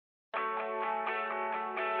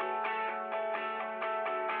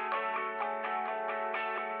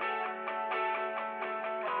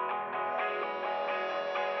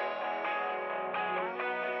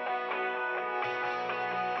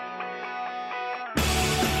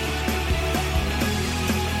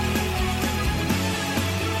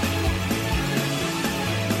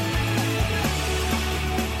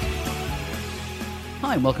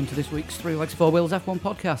Hi, and welcome to this week's Three Legs, Four Wheels F1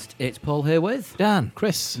 podcast. It's Paul here with Dan,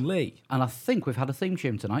 Chris, Lee. and I think we've had a theme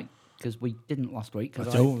tune tonight because we didn't last week.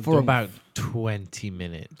 for about 20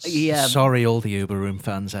 minutes. Yeah, Sorry, all the Uber Room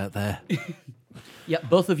fans out there. yeah,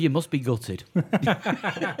 both of you must be gutted.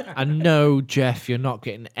 And no, Jeff, you're not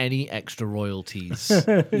getting any extra royalties.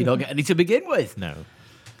 You don't get any to begin with. No.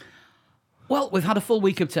 Well, we've had a full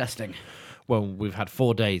week of testing, Well, we've had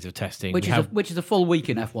 4 days of testing. which is a full week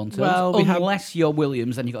in F1 terms. Well, we have- unless you're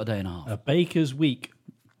Williams, then you've got a day and a half. A baker's week.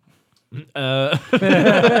 a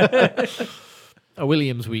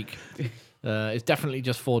Williams week. It's definitely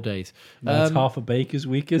just 4 days. That's half a baker's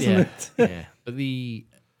week, isn't yeah, it? yeah. But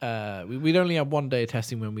we'd only had 1 day of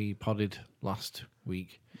testing when we podded last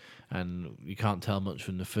week, and you can't tell much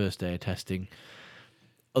from the first day of testing.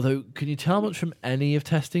 Although, can you tell much from any of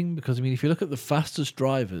testing? Because, I mean, if you look at the fastest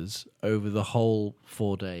drivers over the whole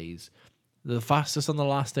 4 days, the fastest on the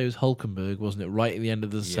last day was Hulkenberg, wasn't it? Right at the end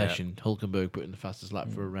of the session, Hulkenberg put in the fastest lap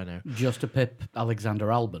for a Renault. Just to pip Alexander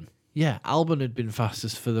Albon. Yeah, Albon had been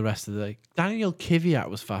fastest for the rest of the day. Daniel Kvyat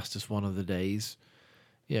was fastest one of the days.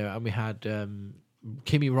 Yeah, and we had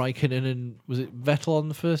Kimi Räikkönen and was it Vettel on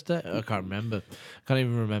the first day? I can't remember. I can't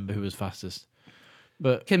even remember who was fastest.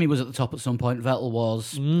 But Kimi was at the top at some point. Vettel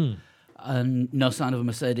was. And no sign of a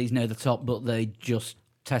Mercedes near the top, but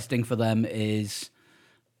testing for them is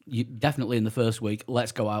definitely in the first week.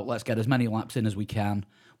 Let's go out. Let's get as many laps in as we can,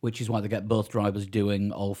 which is why they get both drivers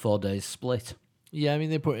doing all 4 days split. yeah, I mean,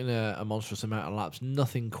 they put in a monstrous amount of laps.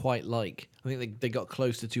 Nothing quite like. I think they got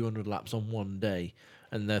close to 200 laps on 1 day,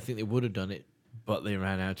 and I think they would have done it, but they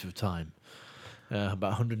ran out of time. About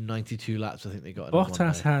 192 laps, I think they got. In 1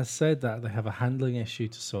 Bottas day. has said that they have a handling issue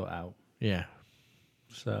to sort out. Yeah.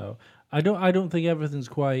 So I don't think everything's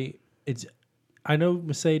quite. I know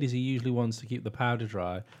Mercedes are usually ones to keep the powder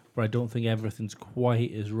dry, but I don't think everything's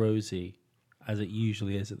quite as rosy as it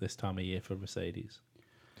usually is at this time of year for Mercedes.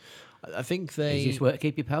 I think they Easiest way to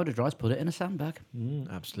keep your powder dry is put it in a sandbag.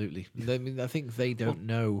 absolutely. I mean, I think they don't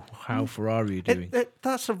know how Ferrari are doing.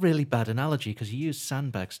 That's a really bad analogy because you use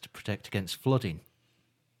sandbags to protect against flooding.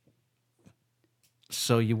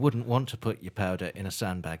 So you wouldn't want to put your powder in a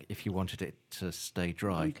sandbag if you wanted it to stay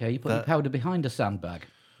dry. Okay, you put your powder behind a sandbag.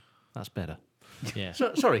 That's better. Yeah.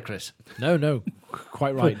 Sorry, Chris. No,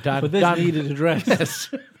 quite right. Dan, But this Dan, needed address.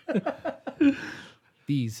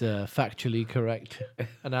 these factually correct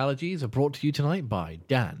analogies are brought to you tonight by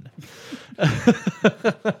Dan.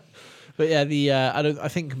 But yeah, I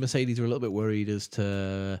think Mercedes are a little bit worried as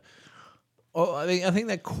to. Oh, I think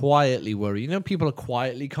they're quietly worried. You know, people are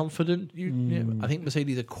quietly confident. I think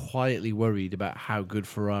Mercedes are quietly worried about how good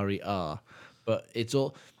Ferrari are, but it's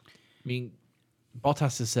all. I mean,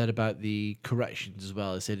 Bottas has said about the corrections as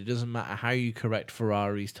well. He said it doesn't matter how you correct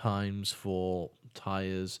Ferrari's times for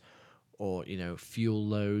tires or fuel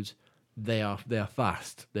loads. They are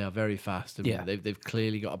fast. They are very fast. I mean, Yeah. they've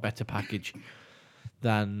clearly got a better package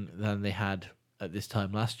than they had at this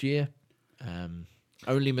time last year.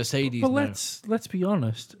 Only Mercedes. But know. let's be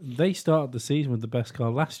honest. They started the season with the best car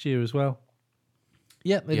last year as well.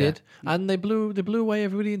 Yeah, they Yeah. did, and they blew away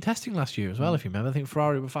everybody in testing last year as well. If you remember, I think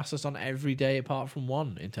Ferrari were fastest on every day apart from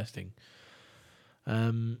one in testing.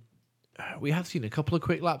 We have seen a couple of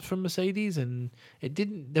quick laps from Mercedes, and it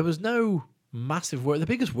didn't. There was no massive worry. The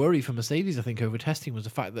biggest worry for Mercedes, I think, over testing was the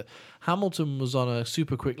fact that Hamilton was on a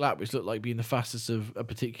super quick lap, which looked like being the fastest of a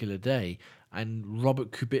particular day, and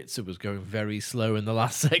Robert Kubica was going very slow in the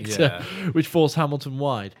last sector, which forced Hamilton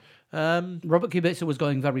wide. Robert Kubica was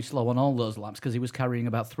going very slow on all those laps because he was carrying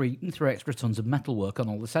about three extra tons of metalwork on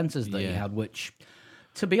all the sensors that he Yeah. had, which,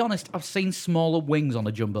 to be honest, I've seen smaller wings on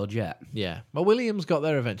a jumbo jet. Yeah, well, Williams got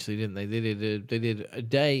there eventually, didn't they? They did a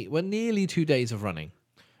day, well, nearly 2 days of running.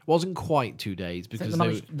 Wasn't quite 2 days I think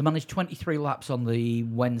because they managed 23 laps on the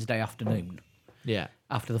Wednesday afternoon yeah,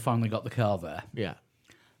 after they finally got the car there. yeah,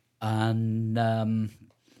 And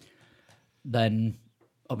then,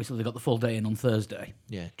 obviously, they got the full day in on Thursday.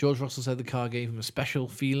 yeah. George Russell said the car gave him a special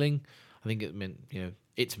feeling. I think it meant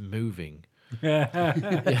it's moving.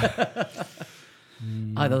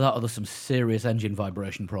 Either that or there's some serious engine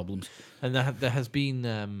vibration problems. And there has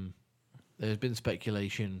been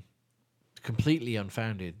speculation, completely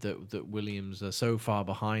unfounded, that Williams are so far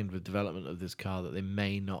behind with development of this car that they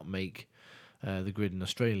may not make the grid in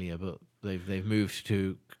Australia, but they've moved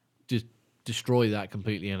to destroy that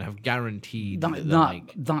completely and have guaranteed that they'll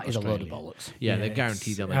make that is a load of Australia. bollocks. Yeah, they're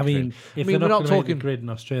guaranteed they'll make I mean, Australia. if we're they're not not talking talking. grid in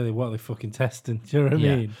Australia, what are they fucking testing? Do you know what I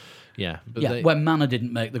Yeah. mean? Yeah, but Yeah, they, when Manor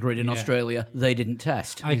didn't make the grid in Yeah. Australia, they didn't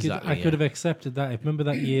test. I Exactly, could yeah. have accepted that. Remember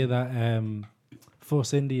that year that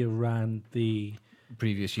Force India ran the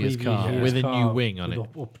previous year's previous car year's with a new car wing on with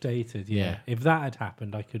it. updated. Yeah. Yeah. If that had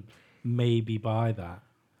happened, I could maybe buy that.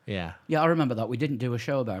 Yeah. Yeah, I remember that. We didn't do a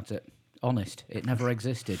show about it. Honest, it never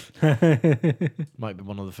existed. Might be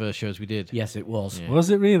one of the first shows we did. Yes, it was. Yeah.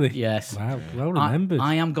 Was it really? Yes. Wow. Well remembered.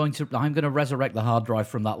 I'm going to resurrect the hard drive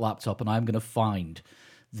from that laptop, and I'm going to find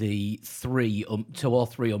the 2 or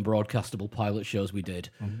 3 unbroadcastable pilot shows we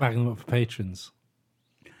did. I'm backing them up for patrons.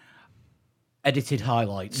 Edited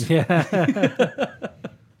highlights. Yeah.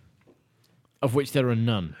 Of which there are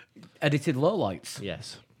none. Edited lowlights,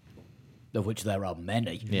 Yes. of which there are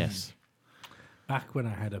many. Yes. Back when I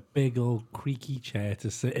had a big old creaky chair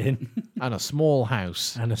to sit in And a small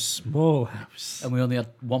house. and a small house. And we only had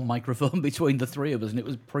one microphone between the 3 of us, and it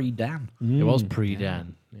was pre-Dan. It was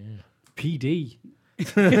pre-Dan. PD.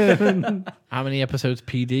 How many episodes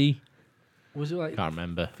PD? Was it like Can't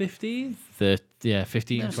remember. 15?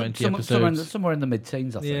 15, 20 episodes. Somewhere in the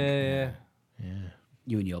mid-teens, I think. Yeah.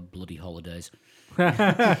 You and your bloody holidays.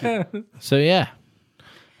 So, yeah.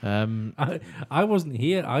 I wasn't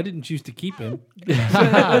here. I didn't choose to keep him.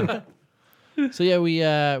 So yeah, we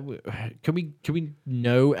can we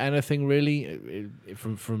know anything really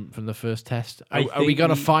from the first test? I Are we think going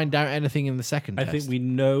to we- find out anything in the second I test? think we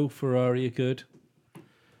know Ferrari are good.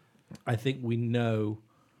 I think we know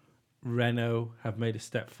Renault have made a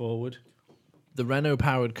step forward. the Renault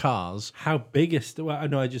powered cars. How big a step? Well,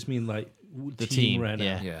 no, I just mean like The team team, Renault.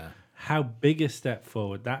 yeah. Yeah. How big a step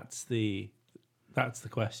forward? That's the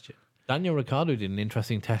question. Daniel Ricciardo did an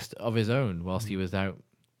interesting test of his own whilst he was out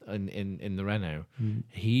in the Renault.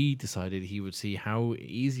 He decided he would see how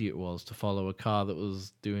easy it was to follow a car that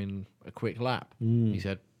was doing a quick lap. He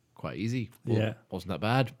said, quite easy. Well, Yeah. wasn't that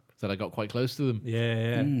bad. Said I got quite close to them.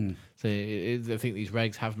 Yeah. So I think these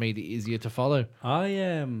regs have made it easier to follow.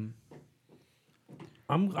 I'm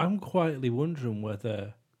quietly wondering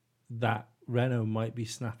whether that Renault might be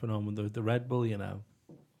snapping on with the Red Bull. You know.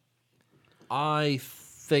 I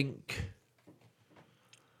think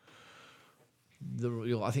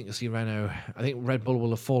I think you'll see Renault. I think Red Bull will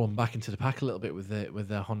have fallen back into the pack a little bit with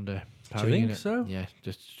their Honda power think unit. so? Yeah,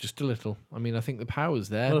 just a little. I mean, I think the power's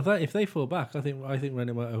there. Well, if they fall back, I think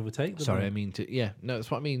Renault might overtake them. Sorry, though. I mean to. Yeah, no,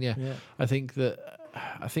 that's what I mean. Yeah, Yeah. I think the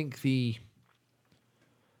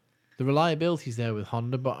reliability's there with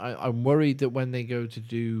Honda, but I'm worried that when they go to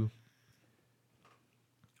do.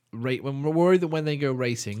 When we're worried that when they go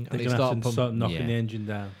racing They're and they going to have to start start knocking yeah, the engine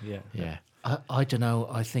down. Yeah. yeah. I don't know.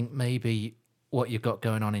 I think maybe what you've got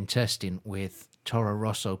going on in testing with Toro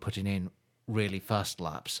Rosso putting in really fast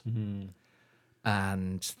laps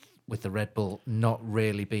and with the Red Bull not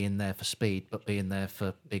really being there for speed but being there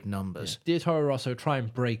for big numbers. Dear Toro Rosso, try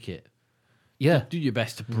and break it. Yeah. Do your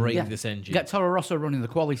best to break Yeah. this engine. Get Toro Rosso running the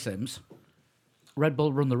quali sims. Red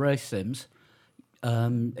Bull run the race sims.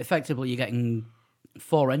 Effectively, you're getting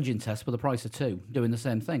 4 engine tests for the price of 2, doing the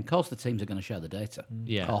same thing. Of course, the teams are going to share the data.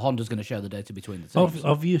 Yeah. Or Honda's going to share the data between the teams.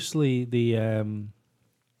 Obviously,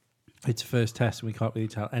 it's a first test, and we can't really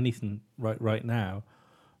tell anything right now.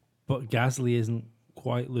 But Gasly isn't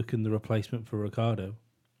quite looking the replacement for Ricciardo.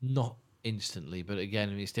 Not instantly, but again,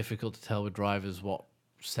 I mean, it's difficult to tell with drivers what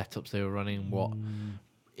setups they were running, what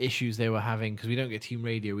issues they were having, because we don't get team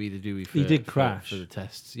radio either, do we? He did crash. for the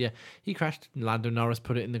tests. Yeah, he crashed. Lando Norris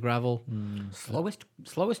put it in the gravel. Slowest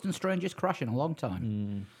and strangest crash in a long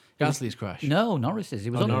time. Gasly's crash. No, Norris's. He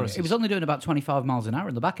was only, Norris's. he was only doing about 25 miles an hour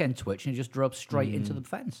in the back end twitch, and he just drove straight into the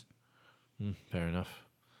fence. Fair enough.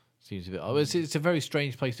 Seems a bit. Oh, it's a very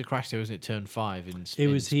strange place to crash, though, isn't it? Turn 5 in.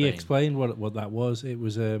 He Spain. explained what that was. It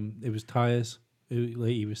was tires.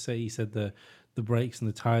 He said the brakes and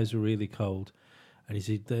the tires were really cold, and he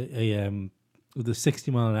said with the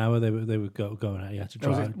 60 mile an hour they were going at. He had to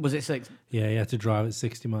drive. Was it 6? Yeah, he had to drive at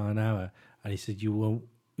 60 mile an hour, and he said you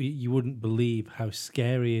wouldn't believe how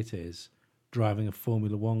scary it is driving a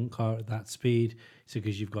Formula One car at that speed. He said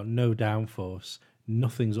because you've got no downforce,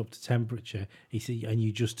 nothing's up to temperature. He said, and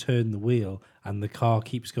you just turn the wheel, and the car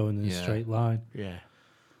keeps going in a Yeah. straight line. Yeah.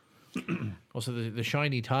 Also, the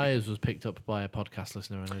shiny tires was picked up by a podcast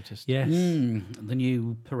listener. I noticed. Yes. The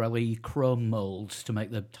new Pirelli chrome molds to make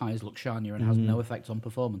the tyres look shinier and has no effect on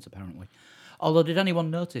performance, apparently. Although, did anyone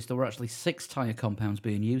notice there were actually 6 tyre compounds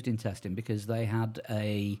being used in testing because they had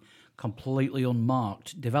a completely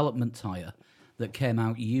unmarked development tyre that came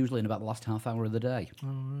out usually in about the last half hour of the day.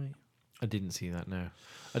 I didn't see that. No,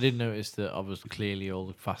 I did notice that obviously clearly all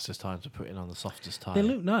the fastest times were put in on the softest tire. They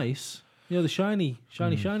look nice. You know, the shiny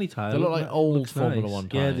tires. They look like old looks Formula One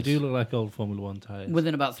Yeah, they tyres. do look like old Formula One tires.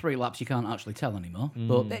 Within about 3 laps, you can't actually tell anymore,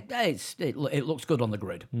 but it looks good on the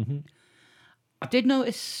grid. I did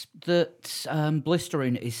notice that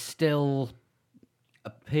blistering is still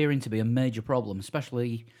appearing to be a major problem,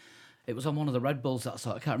 especially it was on one of the Red Bulls that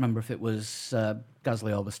I can't remember if it was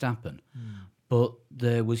Gasly or Verstappen, but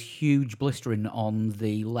there was huge blistering on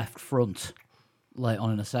the left front late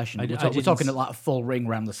on in a session. We're talking at like a full ring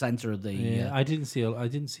around the centre of the. Yeah, I didn't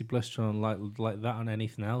see blister on like that on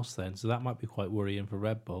anything else then, so that might be quite worrying for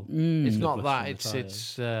Red Bull. It's The not blister that. on the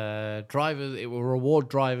It's drivers. It will reward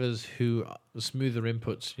drivers who smoother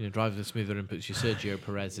inputs. Drivers with smoother inputs. Your Sergio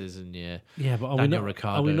Perez's and your Yeah, but are we Daniel not?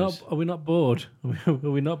 Ricciardo's. Are we not bored? Are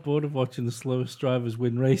we not bored of watching the slowest drivers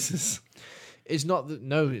win races? It's not that.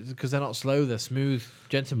 No, because they're not slow. They're smooth.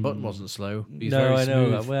 Jensen Button wasn't slow. He's no, very I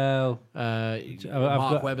know smooth. that. Well,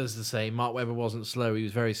 Mark Webber's the same. Mark Webber wasn't slow. He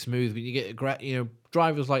was very smooth. But you get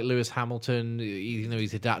drivers like Lewis Hamilton. Even though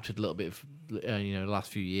he's adapted a little bit, the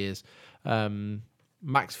last few years.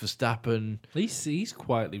 Max Verstappen. he's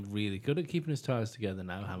quietly really good at keeping his tires together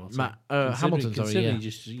now. Hamilton. Hamilton, sorry, considering yeah. he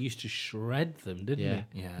just used to shred them, didn't Yeah,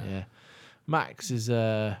 he? yeah. Max is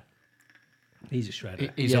He's a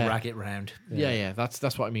shredder. He's Yeah. a ragged round. Yeah. That's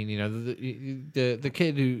what I mean. The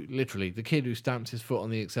kid who stamps his foot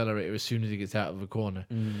on the accelerator as soon as he gets out of a corner.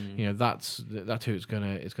 That's who it's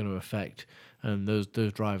gonna affect, and those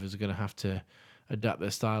drivers are gonna have to adapt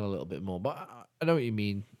their style a little bit more. But I know what you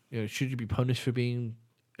mean. Should you be punished for being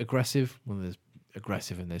aggressive? Well, there's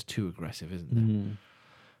aggressive and there's too aggressive, isn't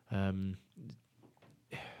there?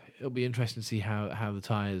 It'll be interesting to see how the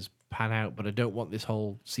tyres pan out. But I don't want this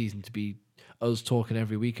whole season to be us talking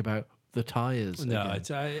every week about the tyres. No,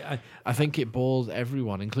 again. I think it bores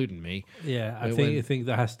everyone, including me. yeah, I think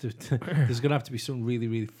there has to. There's going to have to be something really,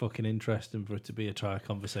 really fucking interesting for it to be a tire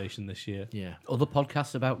conversation this year. Yeah. Other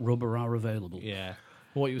podcasts about rubber are available. Yeah.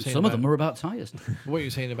 What you were saying Some of about, them are about tyres. what you were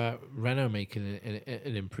saying about Renault making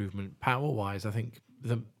an improvement power wise, I think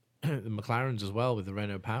the McLarens as well with the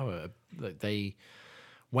Renault power, like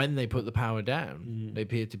when they put the power down, they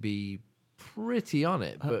appear to be pretty on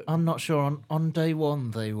it. But I'm not sure. On day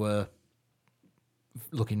one, they were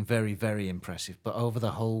looking very, very impressive. But over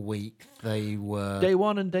the whole week, they were. day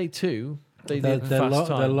one and day two, they Their did fast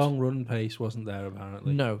their times. long run pace wasn't there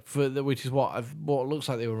apparently. No, which is what looks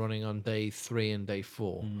like they were running on day 3 and day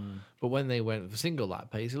 4. But when they went for single lap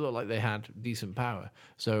pace, it looked like they had decent power.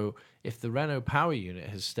 So if the Renault power unit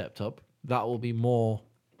has stepped up, that will be more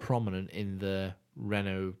prominent in the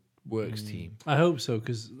Renault works team. I hope so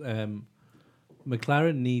because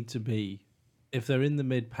McLaren need to be. If they're in the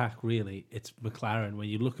mid pack, really, it's McLaren. When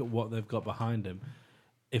you look at what they've got behind them,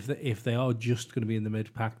 if they are just going to be in the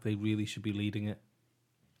mid pack, they really should be leading it.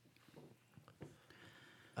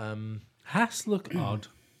 Haas look odd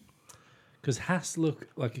because Haas look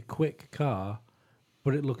like a quick car,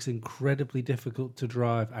 but it looks incredibly difficult to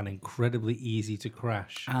drive and incredibly easy to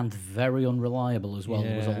crash. And very unreliable as well.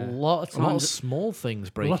 There was Yeah. a lot of A lot of times. small things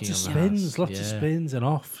breaking Lots of on the spins, Haas. lots of Yeah. spins and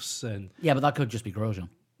offs and. Yeah, but that could just be Grosjean.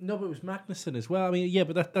 No, but it was Magnussen as well. I mean, yeah,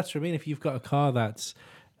 but that's what I mean. If you've got a car that's,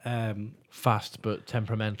 Fast but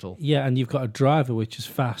temperamental. yeah, and you've got a driver which is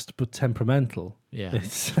fast but temperamental, Yeah.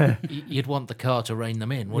 it's You'd want the car to rein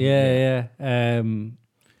them in, wouldn't you? yeah.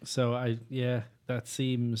 So that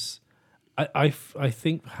seems. I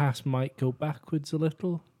think Haas might go backwards a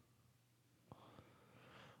little.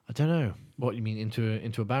 I don't know. What you mean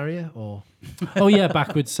into a barrier or Oh yeah,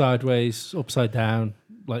 backwards, sideways, upside down,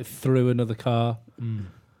 like through another car.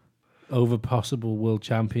 Over possible world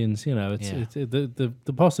champions, it's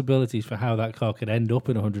the possibilities for how that car could end up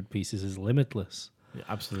in 100 pieces is limitless. Yeah,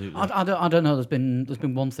 absolutely. I don't know. There's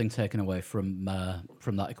been one thing taken away from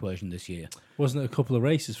that equation this year. Wasn't it a couple of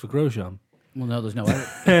races for Grosjean? Well, no, there's no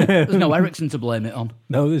there's no Ericsson to blame it on.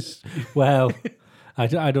 No, I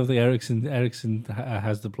don't think Ericsson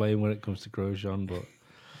has the blame when it comes to Grosjean, but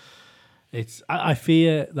I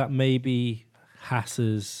fear that maybe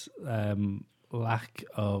Haas's lack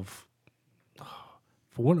of,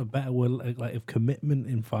 for want of a better word, like of commitment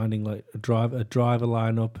in finding like a driver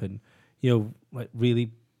lineup and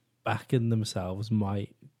really backing themselves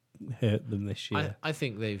might hurt them this year. I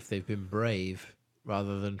think they've been brave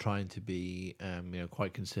rather than trying to be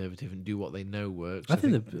quite conservative and do what they know works. I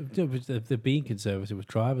think they've been conservative with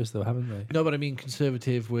drivers though, haven't they? no, but I mean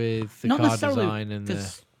conservative with the Not car necessarily, design and the.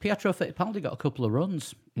 because Pietro Fittipaldi got a couple of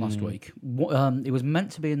runs last week. It was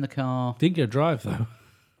meant to be in the car. Didn't get a drive though.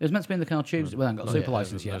 It was meant to be in the car Tuesday. Well, I haven't got a super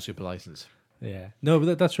license no yet. super license. Yeah, no,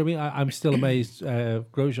 but that's what I mean. I'm still amazed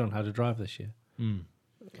Grosjean had a drive this year.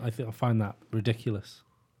 I find that ridiculous.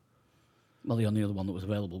 Well, the only other one that was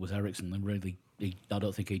available was Ericsson, and really, I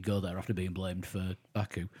don't think he'd go there after being blamed for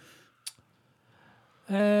Baku.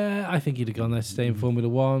 I think he'd have gone there to stay in Formula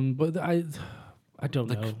One, but I don't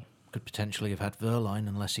know. Could potentially have had Verline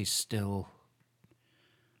unless he's still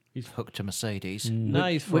He's hooked to Mercedes. No,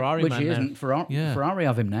 he's Ferrari which man he now. isn't. Yeah. Ferrari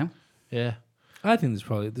have him now. Yeah. I think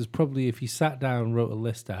there's probably if you sat down and wrote a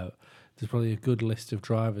list out, there's probably a good list of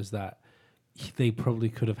drivers that they probably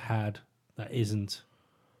could have had that isn't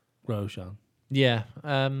Grosjean. Yeah.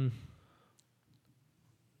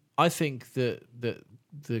 I think that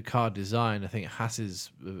the car design, I think Haas has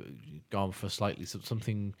gone for slightly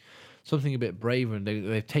something a bit braver, and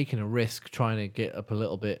they've taken a risk trying to get up a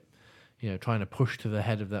little bit, trying to push to the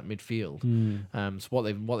head of that midfield. So what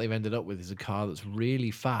they've ended up with is a car that's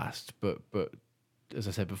really fast, but as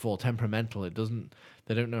I said before, temperamental.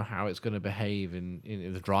 They don't know how it's going to behave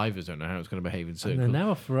the drivers don't know how it's going to behave in And circles. they're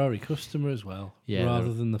now a Ferrari customer as well, Yeah,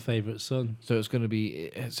 rather than the favourite son. So it's going to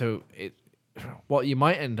be what you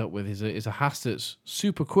might end up with is a Haas that's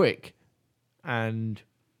super quick and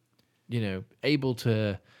able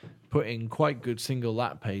to put in quite good single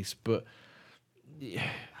lap pace, but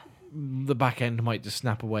the back end might just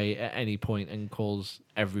snap away at any point and cause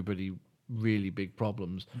everybody really big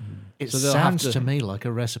problems. It So they'll have sounds to me like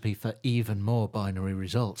a recipe for even more binary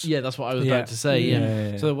results. Yeah, that's what I was Yeah. about to say.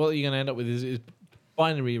 Yeah. Yeah. So what you're going to end up with is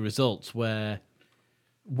binary results where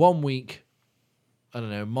 1 week, I don't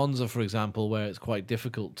know, Monza, for example, where it's quite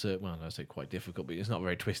difficult to, well, I say quite difficult, but it's not a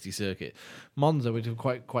very twisty circuit. Monza, which is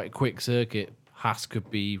quite a quick circuit, Haas could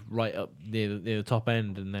be right up near the top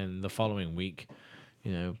end, and then the following week,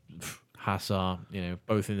 Haas are,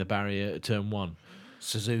 both in the barrier at turn 1.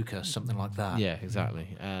 Suzuka, something like that. Yeah, exactly.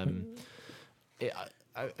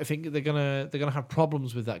 I think they're gonna have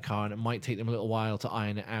problems with that car, and it might take them a little while to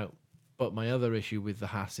iron it out. But my other issue with the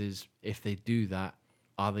Haas is, if they do that,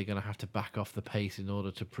 are they going to have to back off the pace in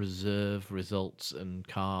order to preserve results and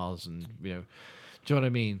cars? And do you know what I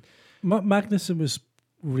mean? Magnussen was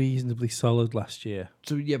reasonably solid last year.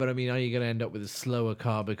 So yeah, but I mean, are you going to end up with a slower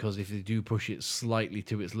car because if they do push it slightly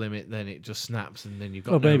to its limit, then it just snaps, and then you've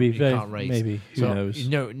got you can't race. Maybe. Who knows?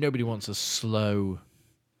 Nobody wants a slow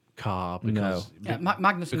car because Yeah,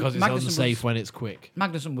 Magnussen, because it's Magnussen unsafe when it's quick.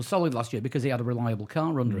 Magnussen was solid last year because he had a reliable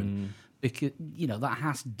car under him. Because that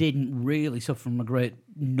Haas didn't really suffer from a great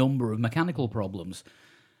number of mechanical problems,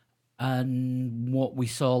 and what we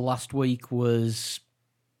saw last week was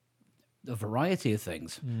a variety of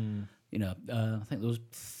things. I think there was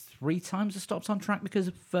 3 times the stops on track because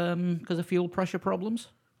of fuel pressure problems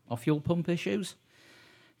or fuel pump issues.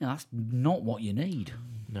 That's not what you need.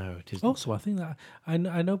 No, it isn't. Also, I think that I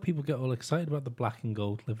know people get all excited about the black and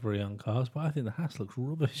gold livery on cars, but I think the Haas looks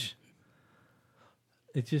rubbish.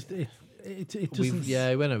 It just it doesn't.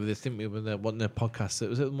 We went over this, didn't we? When one of the podcasts,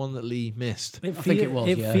 was it the one that Lee missed? I think it was.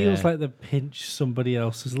 It Yeah. feels like they pinched somebody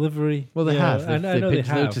else's livery. Well, they have. I They know pinched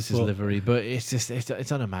they have, Lotus's but livery, but it's just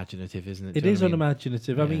it's unimaginative, isn't it? It Do you is know what I mean?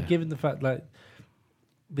 unimaginative. I mean, Yeah. given the fact like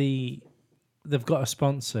they've got a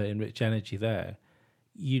sponsor in Rich Energy there,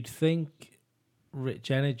 you'd think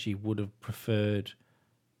Rich Energy would have preferred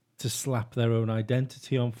to slap their own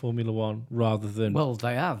identity on Formula One rather than. Well,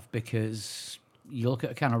 they have, because you look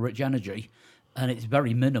at a can of Rich Energy, and it's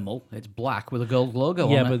very minimal. It's black with a gold logo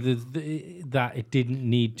yeah, on it. but that it didn't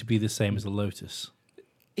need to be the same as the Lotus.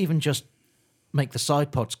 Even just make the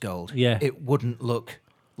side pods gold. Yeah. It wouldn't look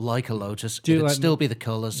like a Lotus. Do you It'd like- still be the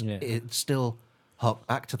colours. Yeah. It'd still hark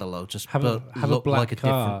back to the Lotus, Have a- but have a look black like a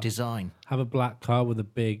car. different design. Have a black car with a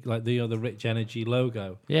big, like the Rich Energy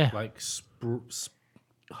logo. Yeah. Like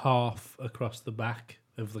half across the back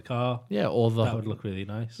of the car. Yeah, or the That would look really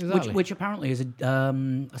nice. exactly. Which apparently is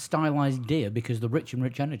a stylized deer, because the Rich in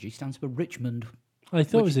Rich Energy stands for Richmond, I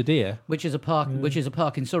thought it was a deer. which is a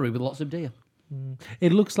park in Surrey with lots of deer.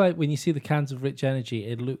 It looks like when you see the cans of Rich Energy,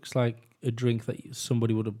 it looks like a drink that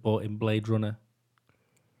somebody would have bought in Blade Runner.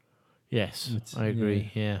 Yes, It's- I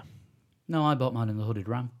agree. Yeah. No, I bought mine in the Hooded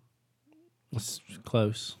Ram. It's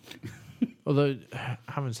close. Although,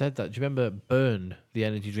 having said that, do you remember Burn, the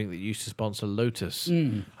energy drink that used to sponsor Lotus?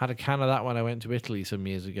 Had a can of that when I went to Italy some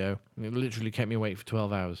years ago. And it literally kept me awake for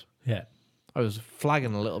 12 hours. Yeah. I was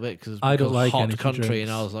flagging a little bit because I don't it's like hot energy country, drinks.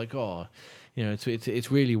 and I was like, oh,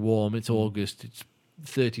 it's really warm. It's August. It's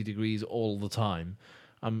 30 degrees all the time.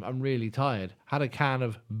 I'm really tired. Had a can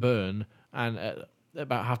of Burn, and at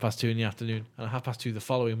about 2:30 in the afternoon, and at 2:30 the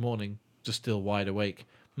following morning, just still wide awake.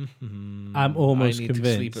 I'm almost I need convinced.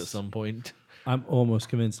 to sleep at some point. I'm almost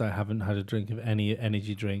convinced I haven't had a drink of any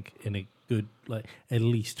energy drink in a good, at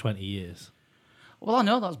least 20 years. Well, I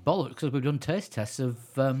know that's bollocks because we've done taste tests of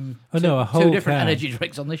Oh, no, a whole two different can. energy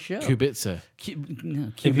drinks on this show. Kubica.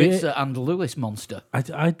 Kubica and Lewis Monster.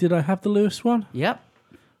 Did I have the Lewis one? Yep.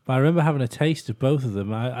 But I remember having a taste of both of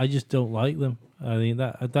them. I just don't like them. I mean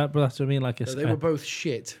but that's what I mean. Like both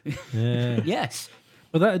shit. yeah. Yes.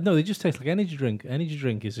 But no, they just taste like energy drink. Energy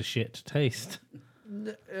drink is a shit taste.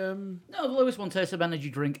 No, the Lewis one tastes of energy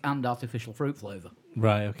drink and artificial fruit flavour.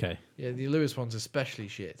 Right. Okay. Yeah, the Lewis one's especially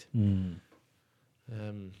shit. Mm.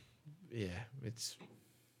 Yeah, it's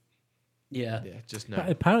Yeah. just But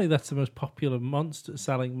no. apparently, that's the most popular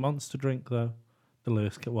selling monster drink, though. The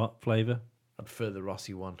Lewis flavour? I prefer the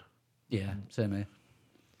Rossi one. Yeah, same here.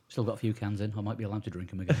 Still got a few cans in. I might be allowed to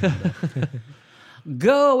drink them again. one day.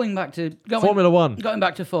 Going back to Formula One. Going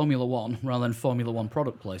back to Formula One rather than Formula One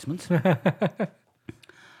product placement.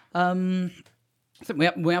 I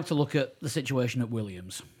think we have to look at the situation at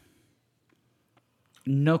Williams.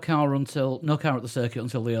 No car at the circuit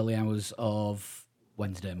until the early hours of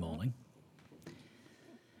Wednesday morning.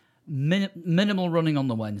 Minimal running on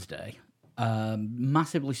the Wednesday.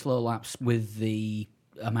 Massively slow laps with the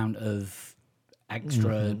amount of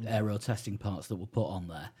extra aero testing parts that were put on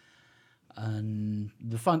there. And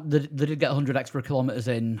they did get 100 extra kilometres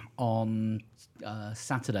in on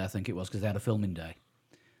Saturday, I think it was, because they had a filming day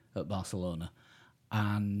at Barcelona.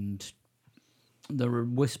 And there were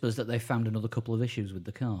whispers that they found another couple of issues with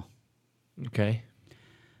the car, Okay.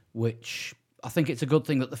 which I think it's a good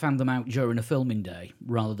thing that they found them out during a filming day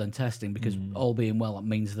rather than testing, because all being well, that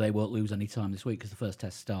means they won't lose any time this week because the first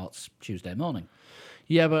test starts Tuesday morning.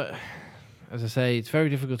 Yeah, but as I say, it's very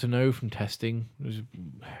difficult to know from testing. We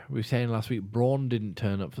were saying last week, Braun didn't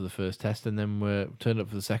turn up for the first test and then turned up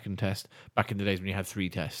for the second test back in the days when you had 3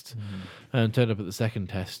 tests, and turned up at the second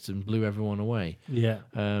test and blew everyone away. Yeah.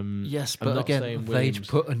 Yes, I'm but not again, saying they'd Williams-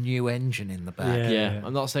 put a new engine in the back. Yeah. Yeah,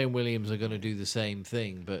 I'm not saying Williams are going to do the same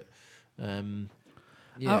thing, but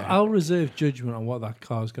yeah. I'll reserve judgment on what that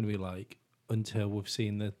car is going to be like until we've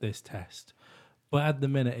seen this test. But at the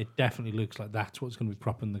minute, it definitely looks like that's what's going to be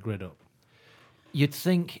propping the grid up. You'd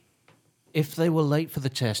think if they were late for the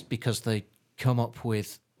test because they come up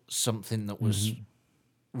with something that was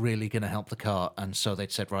really going to help the car, and so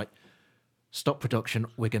they'd said, right, stop production,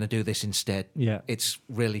 we're going to do this instead. Yeah. It's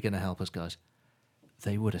really going to help us, guys.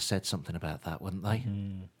 They would have said something about that, wouldn't they?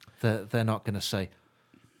 They're not going to say,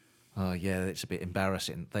 oh, yeah, it's a bit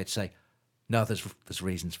embarrassing. They'd say, no, there's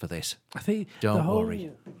reasons for this. I think Don't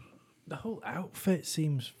worry. The whole outfit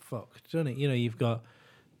seems fucked, doesn't it? You know,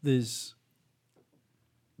 there's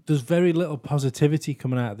very little positivity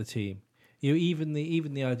coming out of the team. You know, even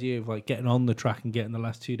the idea of like getting on the track and getting the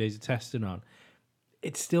last 2 days of testing on,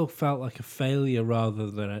 it still felt like a failure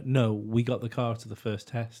rather than no, we got the car to the first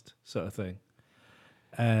test sort of thing.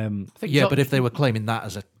 Yeah, but if they were claiming that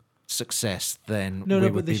as a success, then we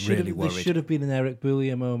would be really worried. There should have been an Eric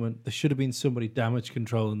Boulier moment. There should have been somebody damage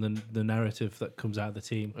controlling the narrative that comes out of the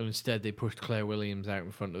team. And instead, they pushed Claire Williams out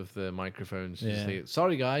in front of the microphones to Yeah. say,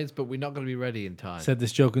 sorry, guys, but we're not going to be ready in time. Said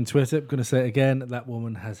this joke on Twitter. I'm going to say it again. That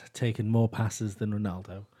woman has taken more passes than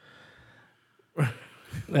Ronaldo.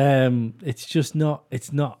 It's just not.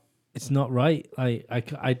 It's not right.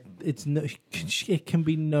 It can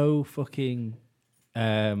be no fucking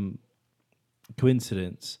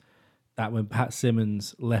coincidence that when Pat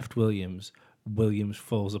Simmons left Williams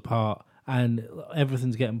falls apart and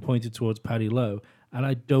everything's getting pointed towards Paddy Lowe. And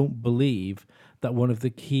I don't believe that one of the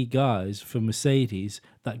key guys for Mercedes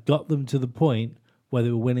that got them to the point where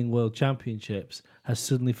they were winning world championships has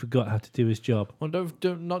suddenly forgot how to do his job. Well,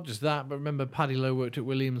 don't not just that, but remember Paddy Lowe worked at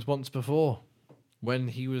Williams once before when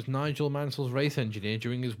he was Nigel Mansell's race engineer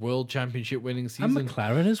during his world championship winning season. And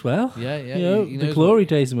McLaren as well. Yeah, yeah. You know, he the knows glory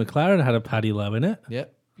days of McLaren had a Paddy Lowe in it.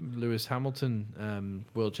 Yep. Lewis Hamilton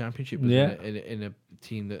world championship was Yeah. in a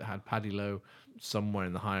team that had Paddy Lowe somewhere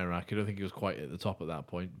in the hierarchy. I don't think he was quite at the top at that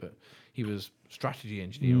point, but he was strategy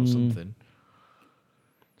engineer or something.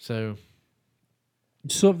 So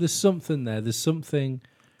There's something there. There's something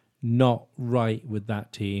not right with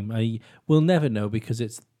that team. We'll never know because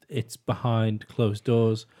it's behind closed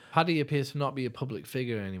doors. Paddy appears to not be a public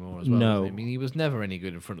figure anymore as well. No. doesn't he? I mean, he was never any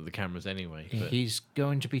good in front of the cameras anyway. But He's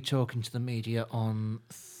going to be talking to the media on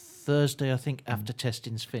Thursday, I think, after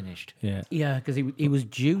testing's finished. Yeah. Yeah, because he was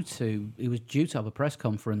due to have a press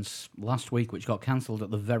conference last week, which got cancelled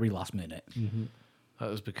at the very last minute. that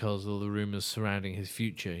was because of all the rumours surrounding his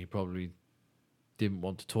future. He probably didn't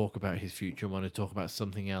want to talk about his future and wanted to talk about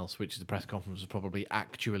something else, which the press conference was probably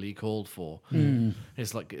actually called for.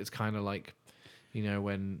 It's kind of like, you know,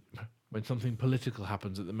 when something political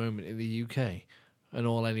happens at the moment in the UK and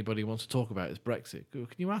all anybody wants to talk about is Brexit. Can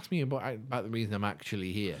you ask me about the reason I'm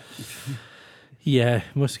actually here? Yeah,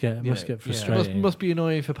 must get Yeah. frustrating. Must be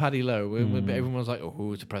annoying for Paddy Lowe. When everyone's like, "Oh,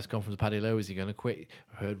 who's the press conference? Paddy Lowe? Is he going to quit?"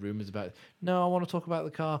 I heard rumours about it. No, I want to talk about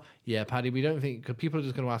the car. Yeah, Paddy, we don't think because people are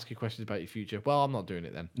just going to ask you questions about your future. Well, I'm not doing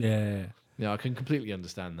it then. Yeah. No, I can completely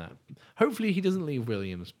understand that. Hopefully, he doesn't leave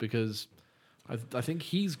Williams because I think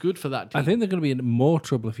he's good for that team. I think they're going to be in more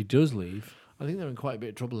trouble if he does leave. I think they're in quite a bit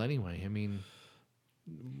of trouble anyway. I mean,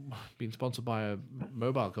 being sponsored by a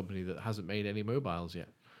mobile company that hasn't made any mobiles yet.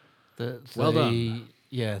 Well done.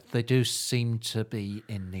 Yeah, they do seem to be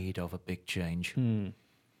in need of a big change.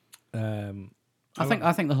 I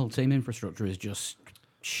think the whole team infrastructure is just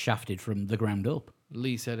shafted from the ground up.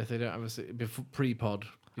 Lee said if they don't have before pre-pod.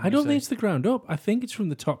 I don't think it's the ground up. I think it's from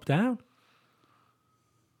the top down.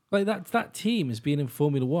 Like that team has been in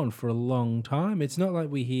Formula One for a long time. It's not like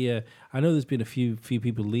we hear. I know there's been a few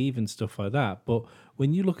people leave and stuff like that, but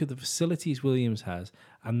when you look at the facilities Williams has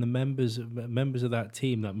and the members of that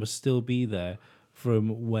team that must still be there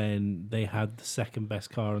from when they had the second best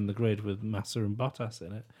car on the grid with Massa and Bottas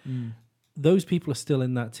in it, those people are still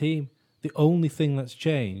in that team. The only thing that's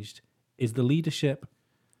changed is the leadership.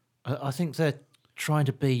 I think they're trying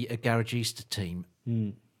to be a Garagista team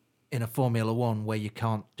in a Formula One where you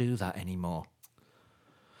can't do that anymore.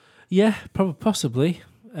 Yeah, probably, possibly.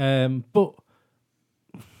 But,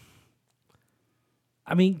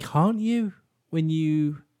 I mean, can't you?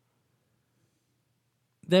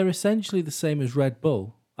 They're essentially the same as Red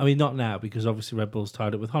Bull. I mean, not now, because obviously Red Bull's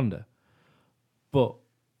tied up with Honda. But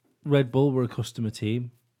Red Bull were a customer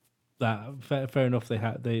team. That fair enough.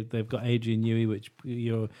 They've got Adrian Newey, which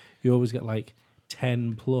you always get like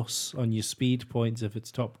 10 plus on your speed points if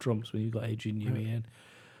it's top trumps when you've got Adrian Newey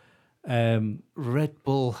in. Red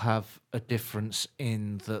Bull have a difference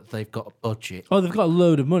in that they've got a budget. Oh, they've got a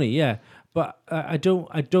load of money, yeah. But I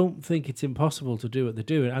don't think it's impossible to do what they're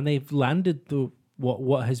doing, and they've landed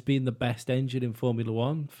what has been the best engine in Formula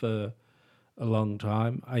One for a long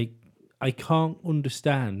time. I can't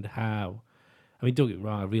understand how. I mean, don't get me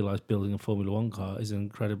wrong, I realise building a Formula One car is an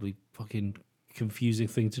incredibly fucking confusing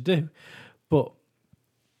thing to do. But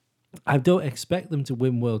I don't expect them to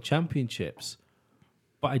win world championships.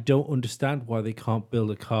 But I don't understand why they can't build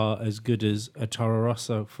a car as good as a Toro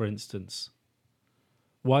Rosso, for instance.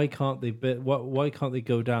 Why can't they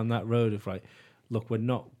go down that road of like, look, we're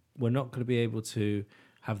not going to be able to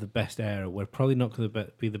have the best aero. We're probably not going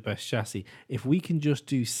to be the best chassis. If we can just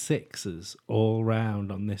do sixes all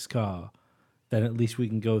round on this car, then at least we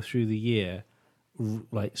can go through the year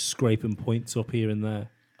like scraping points up here and there.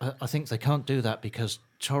 I think they can't do that because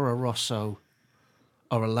Toro Rosso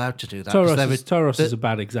are allowed to do that. Toro Rosso is a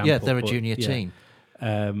bad example. Yeah, they're a junior team.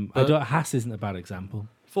 Haas isn't a bad example.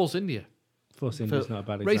 Force India. Force India's not a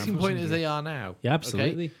bad example. Racing Point as they are now. Yeah,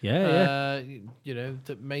 absolutely. Okay? Yeah. You know,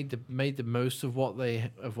 that made the most of what they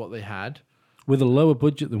had. With a lower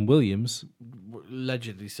budget than Williams.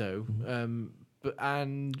 Allegedly so.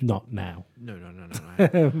 And not now. No.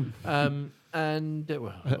 And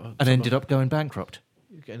ended up going bankrupt.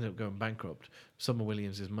 Ended up going bankrupt. Some of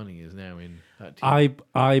Williams' money is now in that team.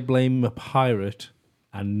 I blame a pirate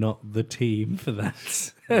and not the team for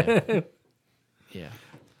that. Yeah.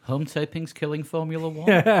 Home tapings killing Formula One.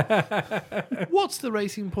 What's the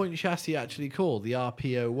Racing Point chassis actually called? The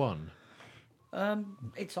RP01?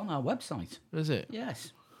 It's on our website. Is it?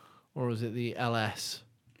 Yes. Or is it the LS01?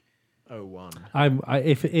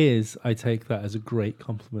 If it is, I take that as a great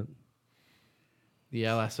compliment. The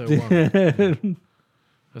LS01.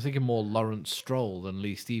 I was thinking more Lawrence Stroll than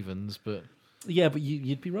Lee Stevens, but yeah, but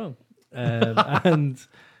you'd be wrong. And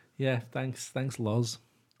yeah, thanks, Loz.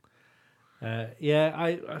 Yeah,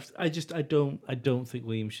 I don't think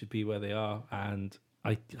Williams should be where they are, and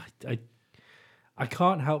I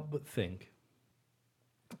can't help but think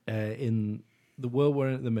in the world we're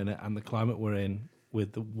in at the minute and the climate we're in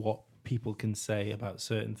with what people can say about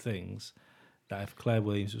certain things, that if Claire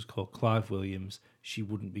Williams was called Clive Williams, she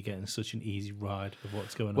wouldn't be getting such an easy ride of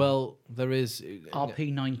what's going on. Well, there is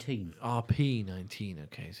RP19. RP19.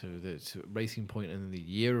 Okay, so that's Racing Point and the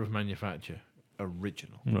year of manufacture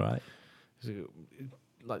original. Right. So,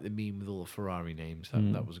 like the meme with all the Ferrari names.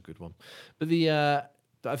 That was a good one. But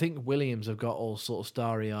I think Williams have got all sort of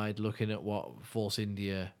starry-eyed looking at what Force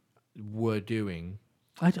India were doing.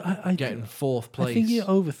 I getting fourth place. I think you're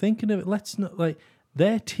overthinking it. Let's not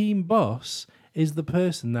their team boss is the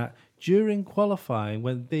person that during qualifying,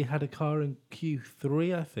 when they had a car in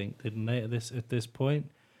Q3, I think, didn't they? At this point,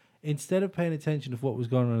 instead of paying attention to what was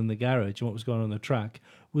going on in the garage and what was going on the track,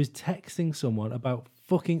 was texting someone about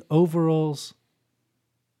fucking overalls.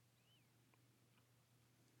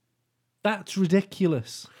 That's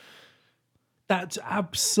ridiculous. That's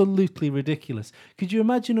absolutely ridiculous. Could you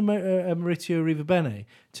imagine a Maurizio Arrivabene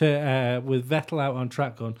with Vettel out on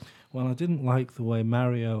track going, well, I didn't like the way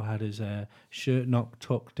Mario had his shirt not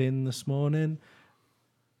tucked in this morning.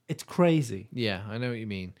 It's crazy. Yeah, I know what you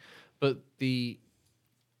mean. But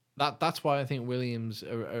that's why I think Williams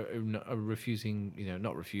are refusing,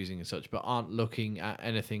 not refusing as such, but aren't looking at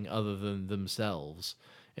anything other than themselves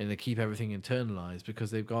and they keep everything internalized because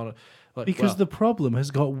they've got Because the problem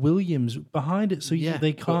has got Williams behind it, so Yeah,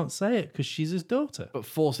 they but- can't say it because she's his daughter. But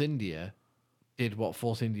Force India did what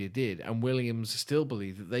Force India did, and Williams still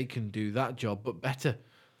believe that they can do that job, but better.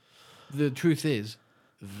 The truth is,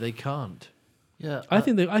 they can't. Yeah, I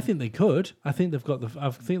think they could. I think they've got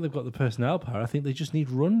the personnel power. I think they just need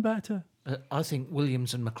run better. I think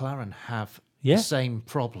Williams and McLaren have Yeah. the same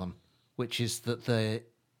problem, which is that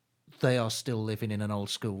they are still living in an old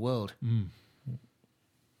school world.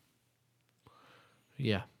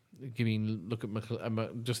 Yeah. I mean, look at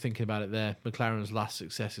I'm just thinking about it there. McLaren's last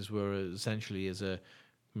successes were essentially as a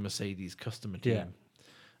Mercedes customer team.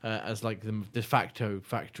 Yeah. As like the de facto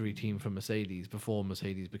factory team for Mercedes before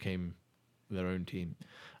Mercedes became their own team.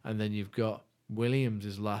 And then you've got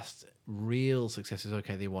Williams' last real successes.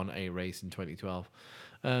 Okay, they won a race in 2012.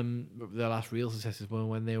 But their last real successes were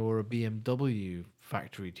when they were a BMW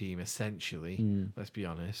factory team, essentially. Let's be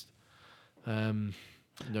honest. To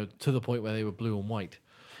the point where they were blue and white.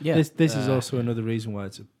 yeah. This is also another reason why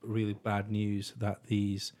it's really bad news that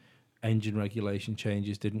these engine regulation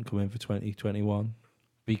changes didn't come in for 2021,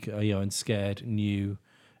 because and scared new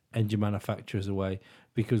engine manufacturers away.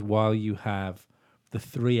 Because while you have the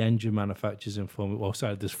 3 engine manufacturers in Formula,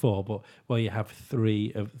 there's 4, but while you have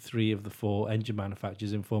three of the 4 engine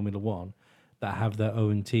manufacturers in Formula One that have their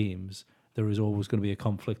own teams, there is always going to be a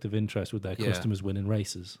conflict of interest with their Yeah. customers winning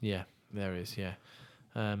races. Yeah, there is. Yeah,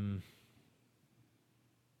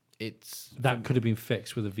 it's That could have been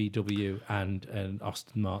fixed with a VW and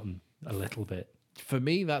Aston Martin a little bit. for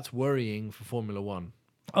me. That's worrying for Formula One.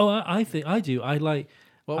 Oh, I think I do. I like.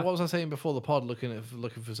 Well, what was I saying before the pod? Looking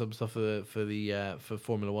for some stuff for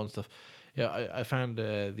Formula One stuff. Yeah, I found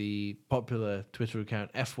the popular Twitter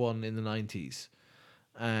account F1 in the 90s,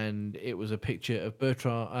 and it was a picture of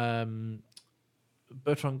Bertrand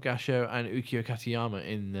Gachot and Ukyo Katayama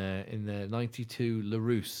in the 92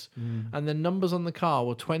 LaRousse, and the numbers on the car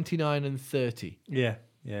were 29 and 30. Yeah.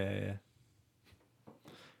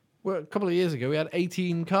 Well, a couple of years ago, we had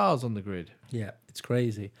 18 cars on the grid. Yeah, it's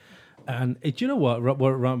crazy. And do you know what? What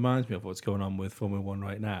it reminds me of what's going on with Formula One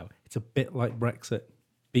right now? It's a bit like Brexit,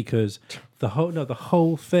 because the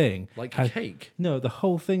whole thing, Like has- cake. No, the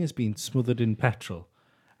whole thing has been smothered in petrol,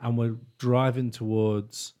 and we're driving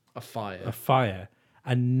towards A fire. a fire,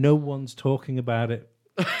 and no one's talking about it.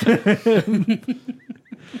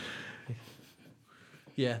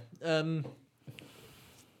 Yeah.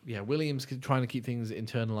 Yeah, Williams trying to keep things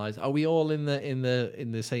internalized. Are we all in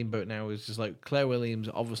the same boat now? It's just like Claire Williams,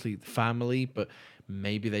 obviously family, but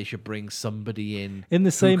maybe they should bring somebody in In the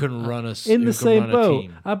same who can run us in the same boat.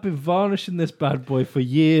 team. I've been varnishing this bad boy for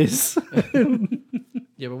years.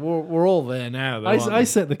 Yeah, but we're all there now. Though, aren't I we?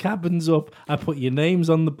 set the cabins up. I put your names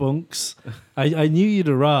on the bunks. I knew you'd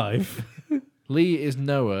arrive. Lee is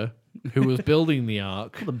Noah, who was building the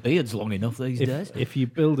Ark. The beard's long enough these days. If you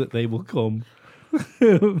build it, they will come.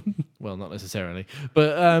 Well, not necessarily,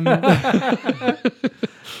 but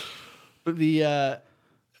but the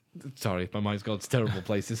sorry, my mind's gone to terrible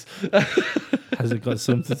places. Has it got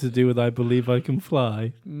something to do with I Believe I Can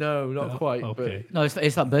Fly? No, not quite. Okay. No, it's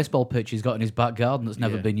that baseball pitch he's got in his back garden that's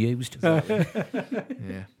never Yeah. been used. But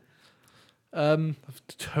yeah, I've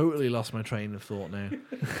totally lost my train of thought now.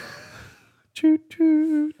 Toot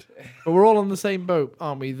toot. But we're all on the same boat,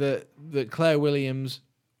 aren't we? That Claire Williams,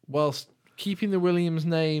 whilst keeping the Williams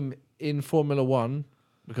name in Formula One,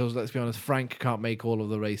 because let's be honest, Frank can't make all of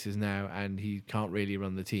the races now, and he can't really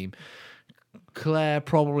run the team. Claire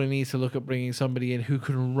probably needs to look at bringing somebody in who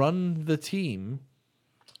can run the team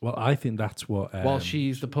Well, I think that's what while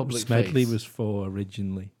she's the public Smedley face. was for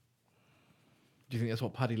originally. Do you think that's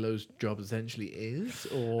what Paddy Lowe's job essentially is,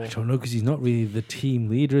 or I don't know, because he's not really the team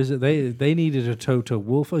leader, is it? They needed a Toto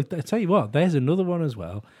Wolff. I tell you what, there's another one as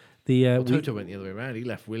well. Toto went the other way around? He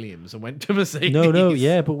left Williams and went to Mercedes. No,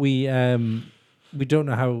 yeah, but we don't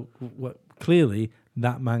know how. Clearly,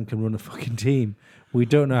 that man can run a fucking team. We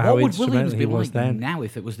don't know how What would Williams instrumental be he was like then. now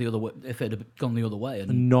if it was the other way, if it had gone the other way?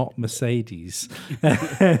 And Not Mercedes,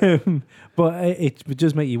 but it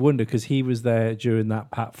does make you wonder, because he was there during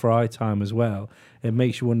that Pat Fry time as well. It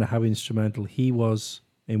makes you wonder how instrumental he was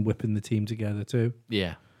in whipping the team together too.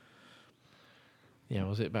 Yeah. Yeah,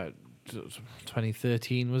 was it about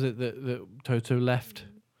 2013, was it, that Toto left?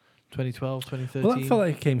 2012, 2013? Well, that felt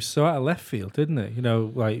like it came so out of left field, didn't it? You know,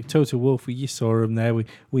 like Toto Wolff, you saw him there.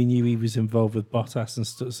 We knew he was involved with Bottas and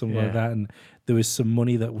something like Yeah. that, and there was some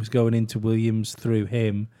money that was going into Williams through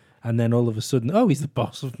him. And then all of a sudden, he's the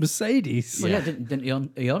boss of Mercedes. well, yeah, didn't he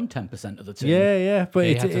own 10% of the team? Yeah, but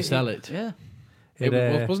he had to sell it. Yeah.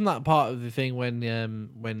 Wasn't that part of the thing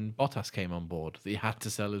when Bottas came on board that he had to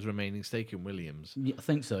sell his remaining stake in Williams? Yeah, I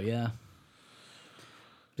think so. Yeah.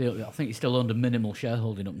 I think he's still under minimal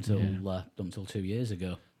shareholding up until 2 years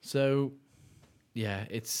ago. So, yeah,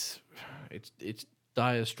 it's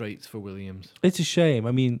dire straits for Williams. It's a shame.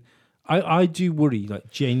 I mean, I do worry, like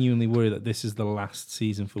genuinely worry, that this is the last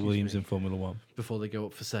season for Williams in Formula One Before they go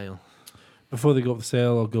up for sale. before they go up for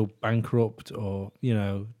sale or go bankrupt, or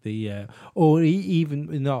or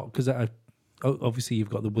even not, because obviously you've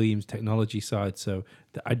got the Williams technology side, so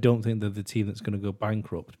I don't think they're the team that's going to go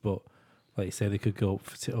bankrupt, but. Like you say, they could go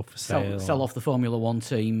up for sale. Sell off the Formula One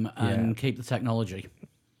team and keep the technology.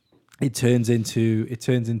 It turns into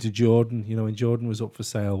Jordan. When Jordan was up for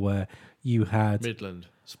sale, where you had Midland,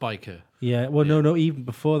 Spiker. Yeah, well, no, even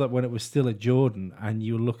before that, when it was still at Jordan, and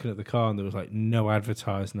you were looking at the car, and there was like no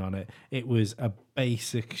advertising on it. It was a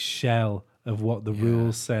basic shell of what the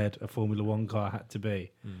rules said a Formula One car had to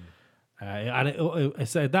be. And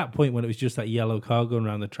at that point, when it was just that yellow car going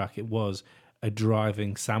around the track, it was a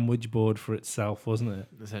driving sandwich board for itself, wasn't it?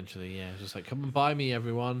 Essentially, yeah. It's just like, come and buy me,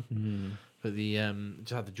 everyone. But the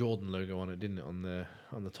just had the Jordan logo on it, didn't it, on the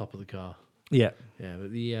top of the car? Yeah. Yeah,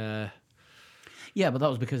 but the but that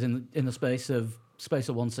was because in the space of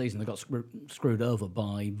 1 season they got screwed over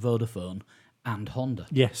by Vodafone and Honda.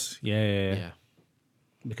 Yes. Yeah.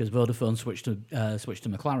 Because Vodafone switched to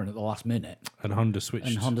McLaren at the last minute, And Honda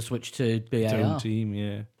switched. to its own BAR. team.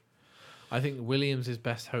 Yeah. I think Williams'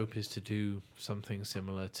 best hope is to do something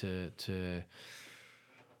similar to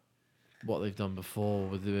what they've done before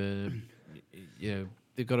with the,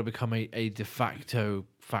 they've got to become a de facto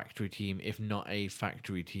factory team, if not a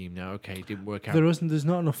factory team. Now, okay, it didn't work out. There's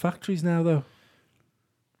not enough factories now, though.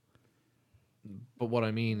 But what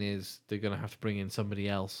I mean is they're going to have to bring in somebody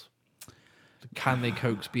else. Can they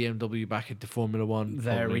coax BMW back into Formula One?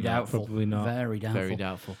 Very doubtful. Probably not. Very doubtful. Very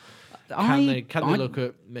doubtful. Can they look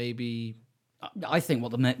at maybe? I think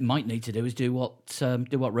what they might need to do is do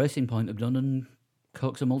what Racing Point have done and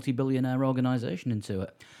coax a multi-billionaire organisation into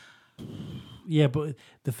it. Yeah, but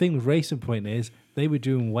the thing with Racing Point is they were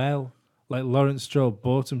doing well. Like Lawrence Stroll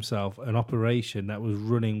bought himself an operation that was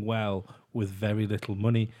running well with very little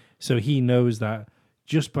money. So he knows that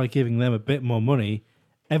just by giving them a bit more money,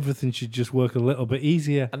 everything should just work a little bit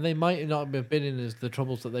easier. And they might not have been in as the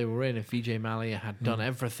troubles that they were in if Vijay Mallya had done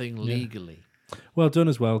everything legally. Well done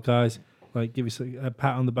as well, guys. Like, give us a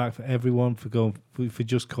pat on the back for everyone for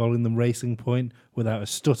just calling them Racing Point without a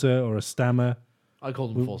stutter or a stammer. I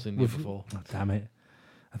called them Force India before. Oh, damn it.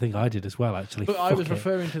 I think I did as well, actually. But I was Fuck it.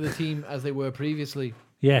 referring to the team as they were previously.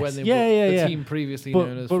 Yes. When they Yeah. the team previously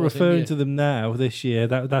known as But Force referring India. to them now, this year,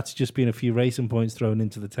 that's just been a few Racing Points thrown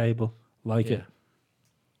into the table. Like it.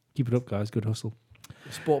 Keep it up, guys. Good hustle.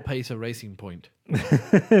 Sport Pacer Racing Point.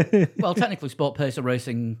 Well, technically, Sport Pacer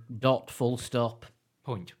Racing. Full stop.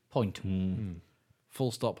 Point.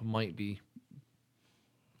 Full stop might be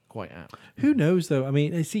quite apt. Who knows, though? I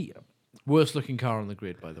mean, see, Worst looking car on the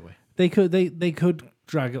grid, by the way. they could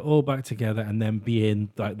drag it all back together and then be in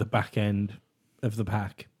like the back end of the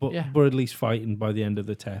pack, but at least fighting by the end of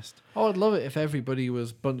the test. Oh, I'd love it if everybody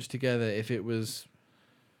was bunched together. If it was,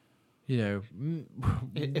 If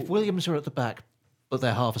Williams are at the back, but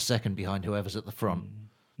they're half a second behind whoever's at the front.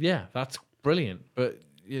 yeah, that's brilliant. But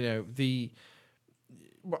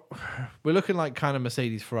we're looking like kind of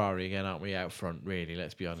Mercedes Ferrari again, aren't we? Out front, really.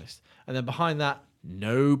 Let's be honest. And then behind that,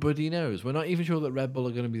 nobody knows. We're not even sure that Red Bull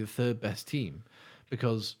are going to be the third best team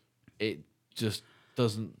because it just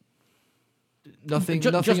doesn't. Nothing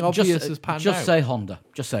obvious has panned out. Just say Honda.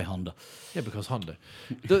 Yeah, because Honda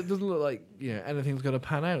doesn't look like anything's going to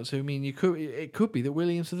pan out. So I mean, it could be that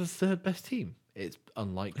Williams are the third best team. It's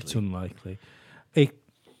unlikely. It's unlikely. By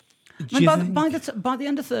the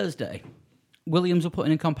end of Thursday, Williams were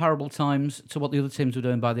putting in comparable times to what the other teams were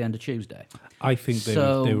doing by the end of Tuesday. I think they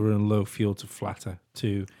were in low fuel to flatter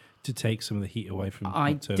to take some of the heat away from.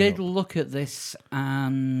 I did look at this,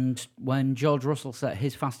 and when George Russell set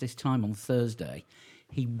his fastest time on Thursday,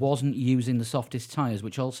 he wasn't using the softest tyres,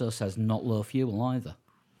 which also says not low fuel either.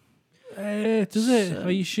 Does it?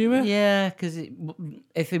 Are you sure? Yeah, because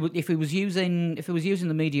if he was using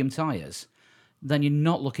the medium tyres, then you're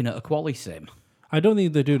not looking at a quali sim. I don't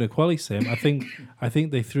think they're doing a quali sim. I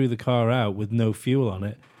think they threw the car out with no fuel on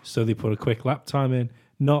it, so they put a quick lap time in.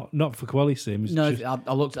 Not for quali sims. No, just, I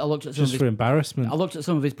looked at some just for embarrassment. I looked at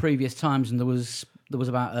some of his previous times, and there was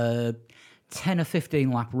about a 10 or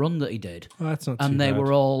 15 lap run that he did. Oh, that's not too and they bad.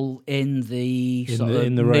 were all in the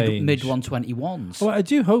range. mid 121s. Well, I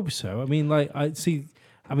do hope so. I mean,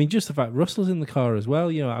 just the fact Russell's in the car as well.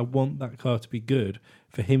 I want that car to be good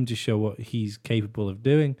for him to show what he's capable of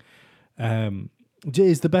doing.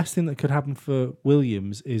 Is the best thing that could happen for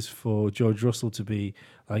Williams is for George Russell to be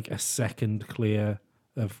like a second clear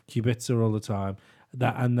of Kubica all the time,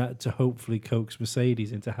 that to hopefully coax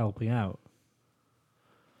Mercedes into helping out.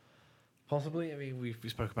 Possibly. I mean, we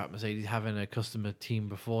spoke about Mercedes having a customer team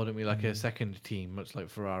before, didn't we? Like a second team, much like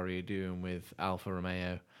Ferrari are doing with Alfa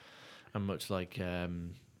Romeo, and much like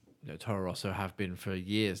Toro Rosso have been for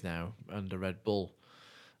years now under Red Bull.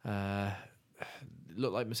 It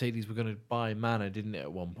looked like Mercedes were going to buy Manor, didn't it,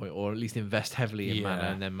 at one point, or at least invest heavily in Manor,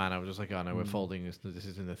 and then Manor was just like, "Oh no, we're folding. This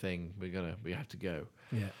isn't the thing. We have to go."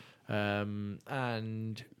 Yeah.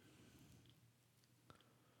 And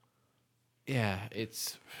yeah,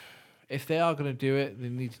 it's if they are going to do it, they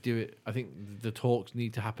need to do it. I think the talks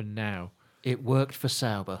need to happen now. It worked for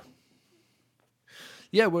Sauber.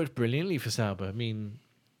 Yeah, it worked brilliantly for Sauber. I mean,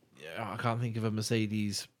 I can't think of a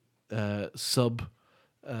Mercedes sub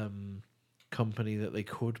company that they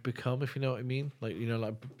could become, if you know what I mean. Like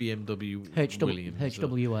like BMW, Williams,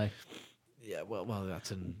 HWA. Yeah, well,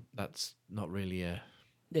 that's not really a.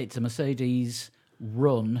 It's a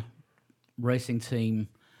Mercedes-run racing team.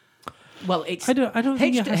 Well, it's I don't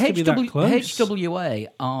think it has to be that close. HWA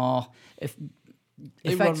are They run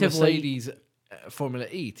effectively Mercedes Formula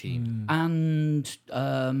E team and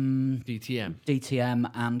DTM.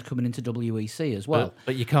 and coming into WEC as well.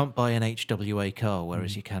 But you can't buy an HWA car,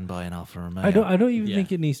 whereas you can buy an Alfa Romeo. I don't even Yeah.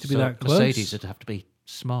 think it needs to be So that close. Mercedes would have to be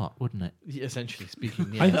smart, wouldn't it? Yeah, essentially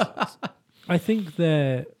speaking, yeah. I think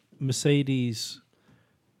their Mercedes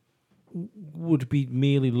would be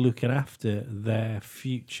merely looking after their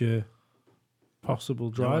future possible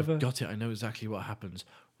No, driver. I've got it. I know exactly what happens.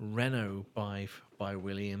 Renault buy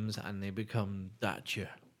Williams, and they become Dacia.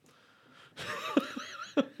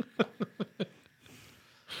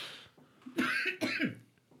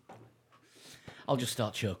 I'll just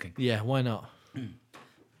start choking. Yeah, why not?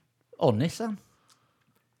 Or Nissan.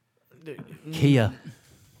 Kia.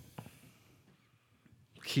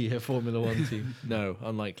 Kia Formula One team. No,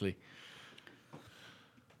 unlikely.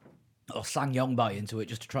 Or SsangYong buy into it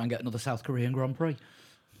just to try and get another South Korean Grand Prix.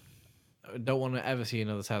 I don't want to ever see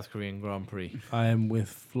another South Korean Grand Prix. I am with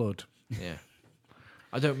Flood. Yeah.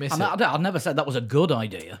 I don't miss And it. I never said that was a good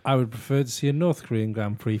idea. I would prefer to see a North Korean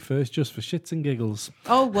Grand Prix first, just for shits and giggles.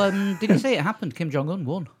 Oh, did you see it happened? Kim Jong-un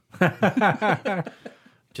won.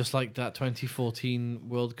 Just like that 2014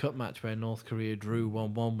 World Cup match where North Korea drew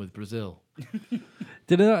 1-1 with Brazil.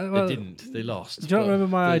 Did I? They didn't. They lost. Do you not But remember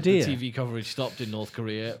my the idea? TV coverage stopped in North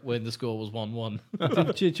Korea when the score was 1-1.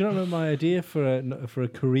 do you not remember my idea for a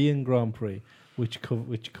Korean Grand Prix, which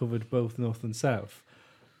covered both North and South,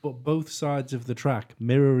 but both sides of the track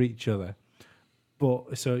mirror each other.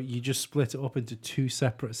 But so you just split it up into two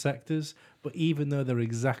separate sectors. But even though they're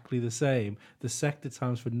exactly the same, the sector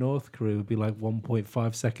times for North Korea would be like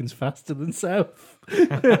 1.5 seconds faster than South.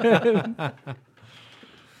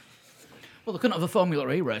 Well, they couldn't have a Formula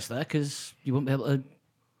E race there because you wouldn't be able to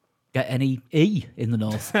get any E in the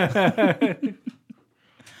north. We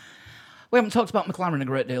haven't talked about McLaren a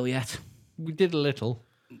great deal yet. We did a little.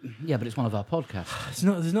 Yeah, but it's one of our podcasts.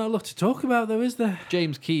 There's not a lot to talk about, though, is there?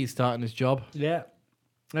 James Key starting his job. Yeah,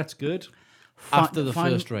 that's good. After the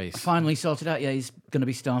first race. Finally sorted out. Yeah, he's going to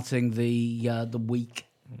be starting the week.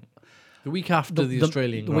 The week after the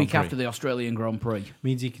Australian the Grand week Prix. after the Australian Grand Prix.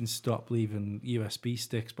 Means he can stop leaving USB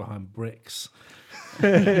sticks behind bricks.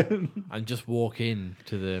 And just walk in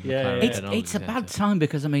to the McLaren Technology It's a bad Centre. time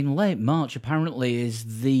because late March apparently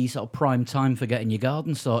is the sort of prime time for getting your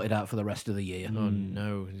garden sorted out for the rest of the year. Oh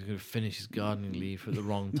no, he's going to finish his gardening leave at the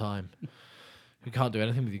wrong time. You can't do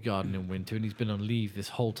anything with your garden in winter, and he's been on leave this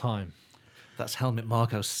whole time. That's Helmut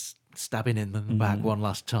Marko stabbing in the back one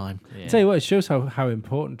last time. Yeah. Tell you what, it shows how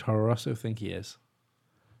important Toro Rosso think he is.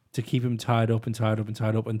 To keep him tied up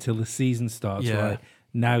until the season starts. Yeah. Right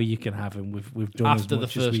now, you can have him. We've done After as the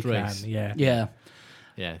much as we first race. can. Yeah. Yeah.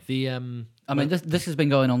 Yeah, the I mean, this has been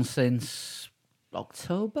going on since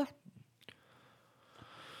October.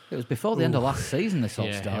 It was before the end of last season this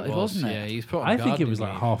all started, wasn't Yeah, it? he's put on I think it was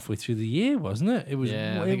gardening like leave. halfway through the year, wasn't it? It was.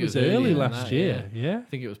 Yeah, I it think was earlier early than last that, year. Yeah. I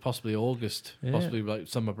think it was possibly August, possibly like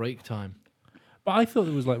summer break time. But I thought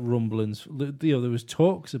there was like rumblings. There was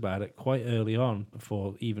talks about it quite early on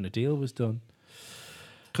before even a deal was done.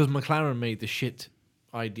 Because McLaren made the shit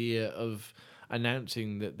idea of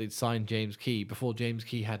announcing that they'd signed James Key before James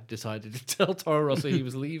Key had decided to tell Toro Rosso he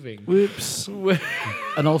was leaving. Whoops.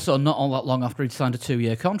 And also, not all that long after he'd signed a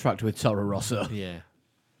 2-year contract with Toro Rosso. Yeah.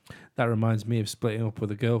 That reminds me of splitting up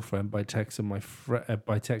with a girlfriend by texting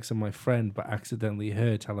my friend, but accidentally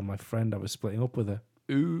her telling my friend I was splitting up with her.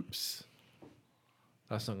 Oops.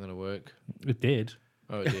 That's not going to work. It did.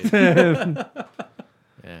 Oh, it did.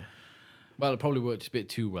 Yeah. Well, it probably worked a bit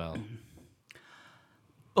too well.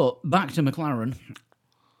 But back to McLaren,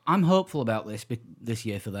 I'm hopeful about this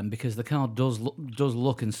year for them because the car does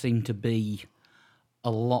look and seem to be a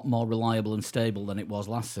lot more reliable and stable than it was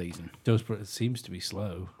last season. Does, but it seems to be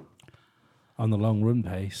slow on the long run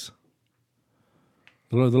pace.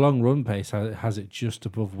 The long run pace has it just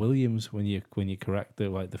above Williams when you correct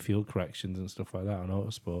the fuel corrections and stuff like that on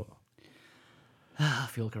Autosport.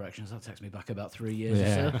 Fuel corrections, that takes me back about 3 years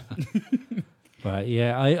Yeah. or so. But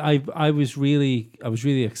yeah, I was really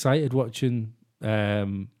excited watching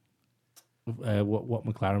what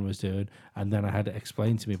McLaren was doing, and then I had it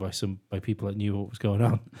explained to me by people that knew what was going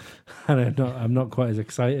on, and I'm not quite as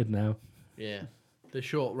excited now. Yeah. The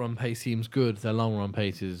short run pace seems good. Their long run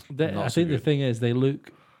pace is not I so think the good. thing is they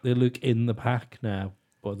look in the pack now,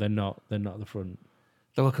 but they're not at the front.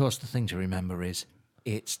 Though, of course, the thing to remember is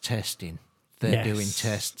it's testing. They're Yes. doing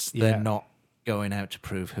tests. Yeah. They're not going out to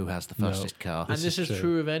prove who has the fastest car. And This this is is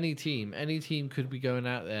true. true of any team. Any team could be going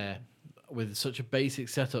out there with such a basic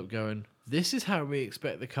setup going, this is how we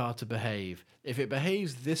expect the car to behave. If it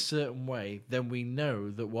behaves this certain way, then we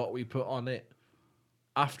know that what we put on it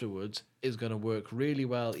afterwards is going to work really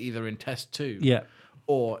well either in test 2 Yeah,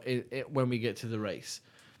 or when we get to the race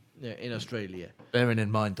in Australia. Bearing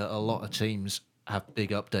in mind that a lot of teams have big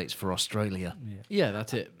updates for Australia. Yeah,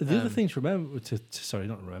 that's it. the other thing to remember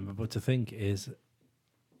but to think is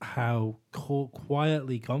how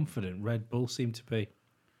quietly confident Red Bull seem to be.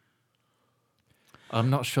 I'm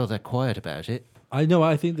not sure they're quiet about it. I know.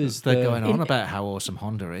 I think there's They're going on about how awesome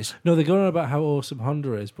Honda is. No, they're going on about how awesome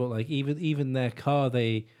Honda is, but like even their car,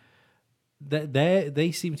 they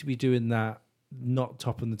seem to be doing that, not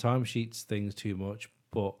topping the timesheets things too much,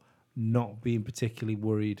 but not being particularly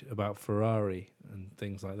worried about Ferrari and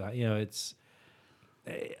things like that. You know, it's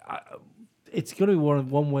going to be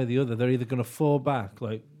one way or the other. They're either going to fall back,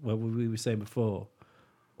 like what we were saying before,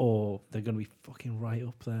 or they're going to be fucking right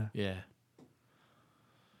up there. Yeah.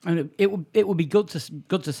 And it would be good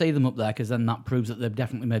to see them up there because then that proves that they've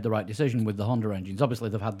definitely made the right decision with the Honda engines. Obviously,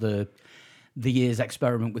 they've had the year's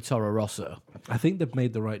experiment with Toro Rosso. I think they've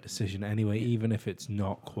made the right decision anyway, even if it's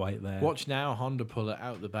not quite there. Watch now, Honda pull it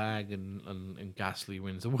out the bag and Gasly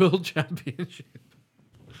wins the world championship.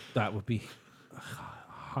 That would be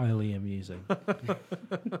highly amusing.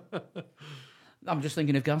 I'm just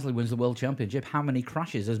thinking if Gasly wins the world championship, how many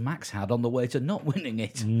crashes has Max had on the way to not winning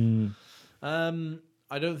it?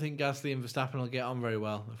 I don't think Gasly and Verstappen will get on very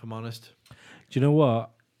well, if I'm honest. Do you know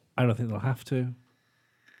what? I don't think they'll have to.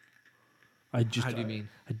 How do you mean?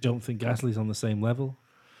 I don't think Gasly's on the same level.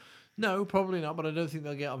 No, probably not, but I don't think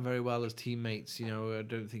they'll get on very well as teammates. You know, I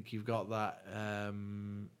don't think you've got that.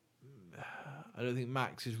 I don't think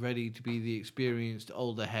Max is ready to be the experienced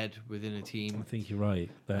older head within a I team. think you're right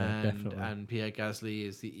there, definitely. And Pierre Gasly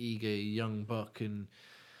is the eager young buck, and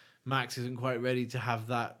Max isn't quite ready to have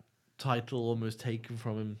that title almost taken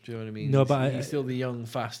from him. Do you know what I mean? No, but he's still the young,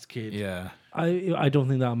 fast kid. Yeah. I don't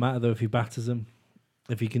think that'll matter, though, if he batters him.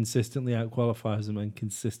 If he consistently outqualifies him and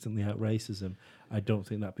consistently outraces him, I don't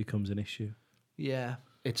think that becomes an issue. Yeah.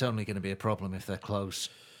 It's only going to be a problem if they're close,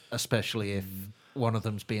 especially if one of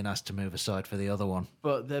them's being asked to move aside for the other one.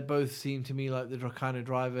 But they both seem to me like the kind of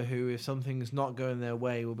driver who, if something's not going their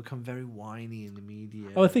way, will become very whiny in the media.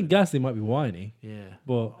 Oh, I think Gasly might be whiny, Yeah.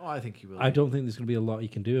 but Oh, I think he will. I don't think there's going to be a lot you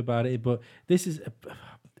can do about it. But this is,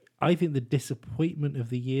 I think the disappointment of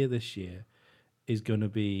the year this year is going to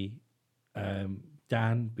be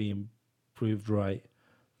Dan being proved right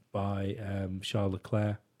by Charles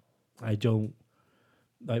Leclerc. I don't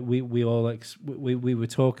like we were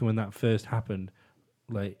talking when that first happened.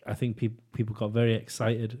 Like I think people got very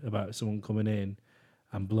excited about someone coming in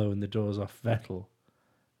and blowing the doors off Vettel,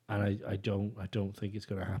 and I don't think it's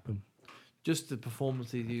going to happen. Just the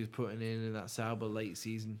performance he was putting in that Sauber late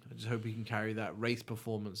season. I just hope he can carry that race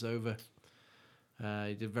performance over.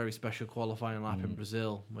 He did a very special qualifying lap in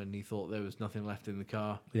Brazil when he thought there was nothing left in the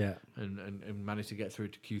car, Yeah. and managed to get through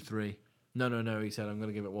to Q3. No. He said, "I'm going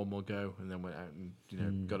to give it one more go," and then went out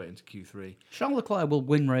and got it into Q3. Charles Leclerc will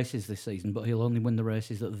win races this season, but he'll only win the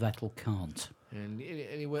races that Vettel can't. And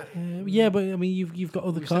anyway, Yeah, but I mean, you've got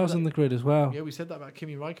other We said cars that- on the grid as well. yeah, we said that about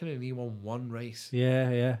Kimi Raikkonen. He won one race.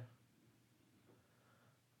 Yeah.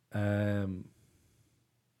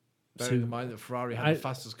 Bearing in mind that Ferrari had I- the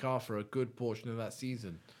fastest car for a good portion of that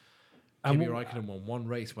season. And Kimi w- Raikkonen won one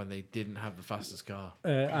race when they didn't have the fastest car.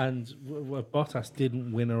 and Bottas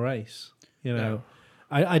didn't win a race. You know, No.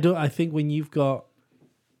 I don't. I think when you've got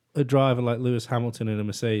a driver like Lewis Hamilton in a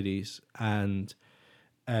Mercedes and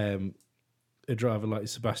a driver like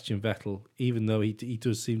Sebastian Vettel, even though he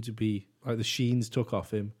does seem to be like the sheens took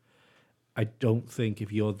off him, I don't think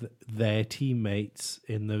if you're their teammates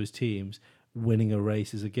in those teams, winning a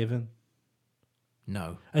race is a given.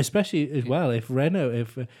 No. Especially as well if Renault,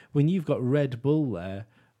 when you've got Red Bull there,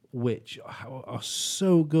 which are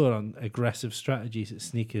so good on aggressive strategies at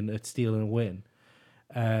stealing a win.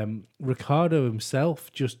 Ricardo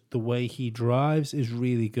himself, just the way he drives, is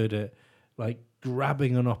really good at like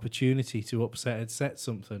grabbing an opportunity to upset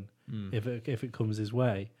something if it comes his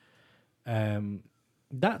way.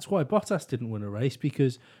 That's why Bottas didn't win a race,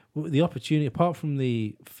 because the opportunity, apart from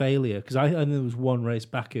the failure, because I think there was one race,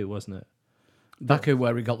 Baku, wasn't it? Baku,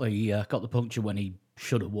 where he got the puncture when he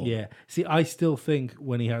should have won. Yeah. See, I still think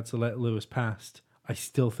when he had to let Lewis past, I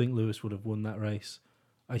still think Lewis would have won that race.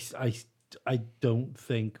 I don't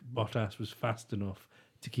think Bottas was fast enough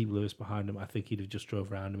to keep Lewis behind him. I think he'd have just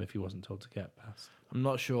drove around him if he wasn't told to get past. I'm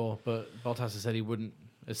not sure, but Bottas has said he wouldn't.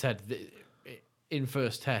 Has said in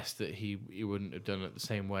first test that he wouldn't have done it the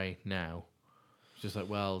same way now. It's just like,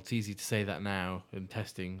 well, it's easy to say that now in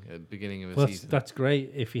testing at the beginning of a season. That's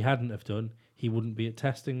great. If he hadn't have done, he wouldn't be at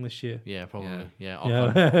testing this year. Yeah, probably. Yeah,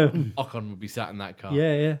 Yeah. Ocon would be sat in that car.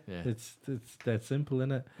 Yeah. Yeah. It's that simple,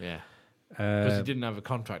 isn't it? Yeah. Because he didn't have a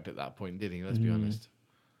contract at that point, did he? Let's be honest.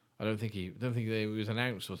 I don't think it was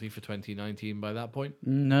announced, was he, for 2019 by that point?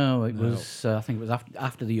 No, it was. I think it was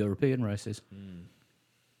after the European races.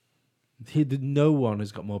 No one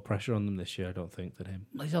has got more pressure on them this year, I don't think, than him.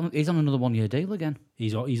 He's on another 1-year deal again.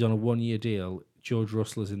 He's on a 1-year deal. George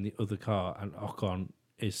Russell is in the other car, and Ocon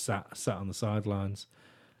is sat on the sidelines.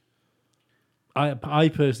 I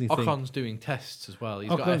personally think Ocon's doing tests as well. He's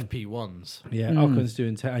got FP1s. Yeah, Ocon's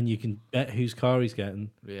doing and you can bet whose car he's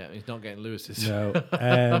getting. Yeah, he's not getting Lewis's.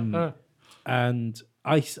 No, and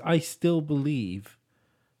I still believe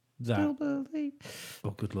that.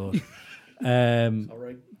 Oh, good lord!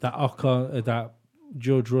 That Ocon, that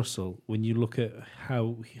George Russell. When you look at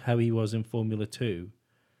how he was in Formula 2,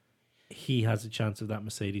 he has a chance of that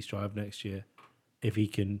Mercedes drive next year if he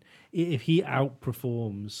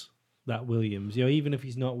outperforms that Williams, even if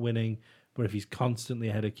he's not winning, but if he's constantly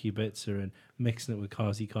ahead of Kubica and mixing it with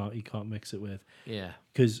cars he can't mix it with. Yeah.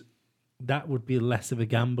 Because that would be less of a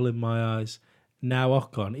gamble in my eyes. Now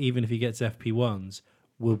Ocon, even if he gets FP1s,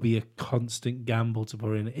 will be a constant gamble to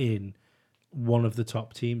put in one of the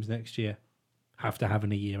top teams next year, after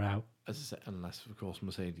having a year out. As I said, unless, of course,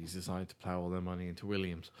 Mercedes decide to plough all their money into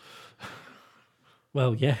Williams.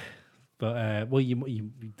 Well, yeah. But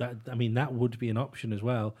that would be an option as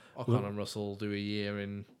well. Ocon and Russell do a year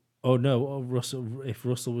in. Oh no, if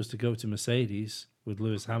Russell was to go to Mercedes with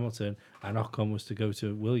Lewis Hamilton and Ocon was to go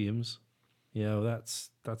to Williams,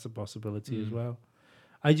 that's a possibility as well.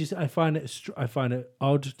 I find it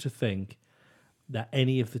odd to think that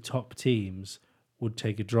any of the top teams would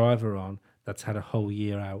take a driver on that's had a whole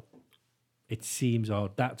year out. It seems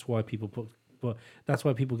odd. That's why people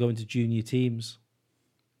go into junior teams.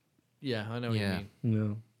 Yeah, I know what you mean.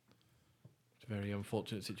 No. It's a very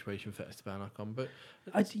unfortunate situation for Esteban Ocon, but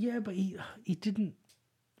But he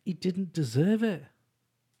didn't deserve it.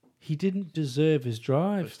 He didn't deserve his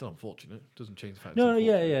drive. it's still unfortunate. Doesn't change the fact. No, it's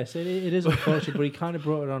unfortunate. yes, it is unfortunate, but he kind of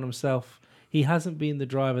brought it on himself. He hasn't been the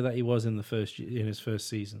driver that he was in his first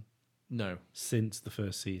season. No, Since the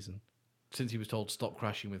first season. since he was told stop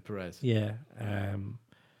crashing with Perez, Yeah.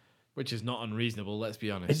 which is not unreasonable. Let's be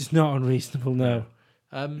honest. It's not unreasonable, no.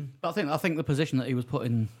 But I think the position that he was put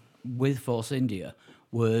in with Force India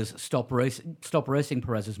was stop racing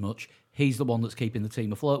Perez as much. He's the one that's keeping the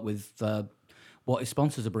team afloat with what his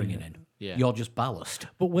sponsors are bringing in. Yeah. You're just ballast.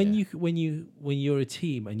 But when you're a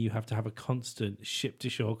team and you have to have a constant ship to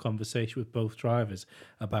shore conversation with both drivers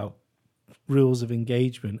about rules of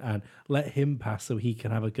engagement and let him pass so he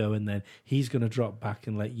can have a go and then he's going to drop back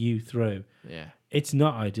and let you through. Yeah. It's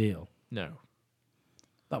not ideal. No.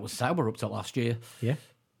 That was Sauber up to last year. Yeah.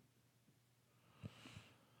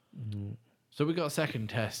 So we got a second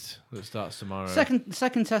test that starts tomorrow.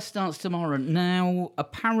 Second test starts tomorrow. Now,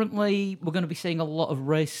 apparently, we're going to be seeing a lot of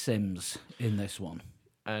race sims in this one.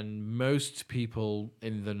 And most people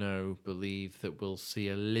in the know believe that we'll see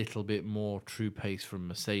a little bit more true pace from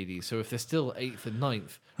Mercedes. So if they're still 8th and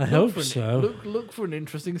 9th, I hope so. Look for an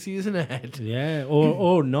interesting season ahead. Yeah,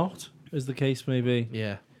 or not, as the case may be.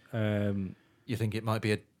 Yeah. You think it might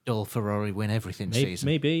be a dull Ferrari win everything season?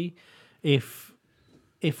 Maybe if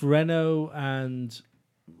Renault and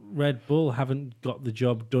Red Bull haven't got the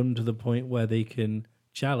job done to the point where they can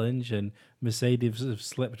challenge and Mercedes have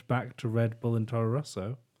slipped back to Red Bull and Toro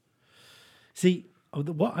Rosso. See,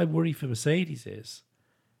 what I worry for Mercedes is,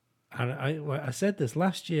 and I said this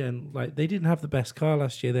last year, and they didn't have the best car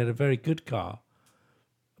last year. They had a very good car,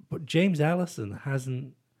 but James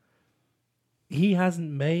Allison he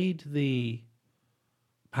hasn't made the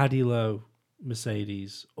Paddy Lowe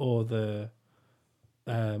Mercedes or the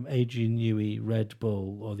Adrian Newey Red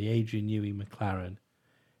Bull or the Adrian Newey McLaren.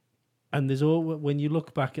 And there's all when you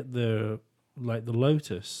look back at the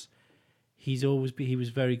Lotus, he was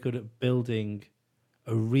very good at building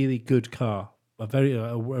a really good car,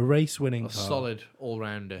 a race winning car, solid all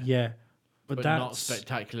rounder. Yeah, but But that's not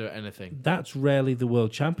spectacular at anything. That's rarely the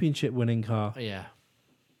World Championship winning car. Yeah.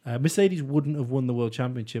 Mercedes wouldn't have won the World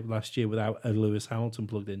Championship last year without a Lewis Hamilton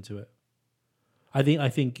plugged into it. I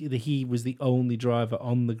think that he was the only driver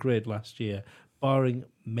on the grid last year, barring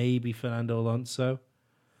maybe Fernando Alonso,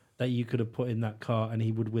 that you could have put in that car and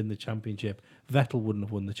he would win the championship. Vettel wouldn't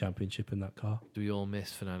have won the championship in that car. Do we all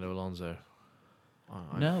miss Fernando Alonso?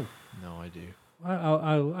 No. No, I do.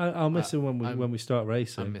 I'll miss him when we start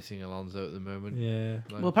racing. I'm missing Alonso at the moment. Yeah.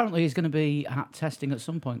 Well, apparently he's going to be at testing at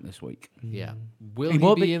some point this week. Yeah. Will He he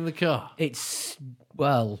won't be be- in the car? It's,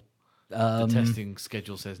 well... The testing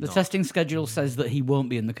schedule says The not. testing schedule says that he won't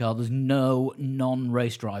be in the car. There's no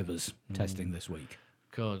non-race drivers testing this week.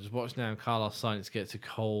 God, just watch now Carlos Sainz gets a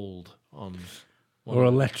cold on... Or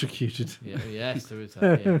electrocuted. Yeah, yes, there is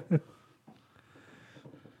that, yeah.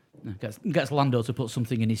 Gets Lando to put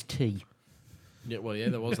something in his tea. Yeah, well, yeah,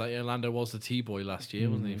 there was that. Yeah, Lando was the T-boy last year,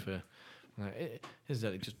 wasn't he? For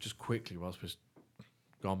incidentally, just quickly, whilst we've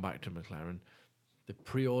gone back to McLaren, the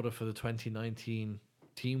pre-order for the 2019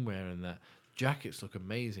 team wear and that jackets look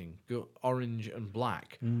amazing, good orange and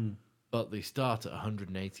black, but they start at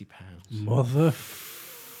 £180.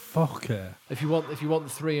 Motherfucker. If you want the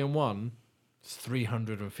 3-in-1, it's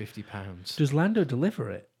 £350. Does Lando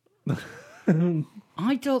deliver it?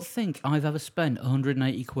 I don't think I've ever spent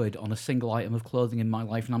 180 quid on a single item of clothing in my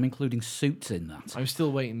life, and I'm including suits in that. I'm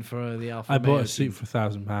still waiting for the Alfa I bought Romeo a suit team. for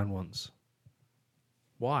 £1,000 once.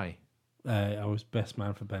 Why? I was best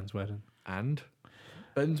man for Ben's wedding. And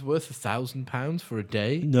Ben's worth £1,000 for a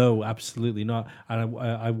day. No, absolutely not. And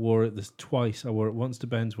I wore it this twice. I wore it once to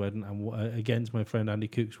Ben's wedding and against my friend Andy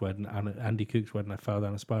Cook's wedding. And at Andy Cook's wedding, I fell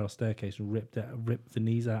down a spiral staircase and ripped the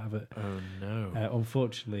knees out of it. Oh no!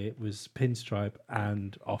 Unfortunately, it was pinstripe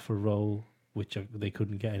and off a roll, which they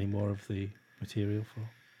couldn't get any more of the material for.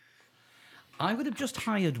 I would have just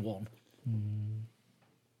hired one.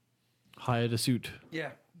 Hired a suit.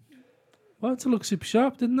 Yeah. Well, to look super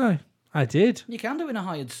sharp, didn't I? I did. You can do in a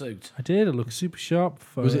hired suit. I did. It looked super sharp.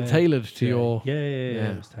 For, Was it tailored to yeah. your? Yeah,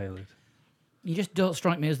 Yeah. it was tailored. You just don't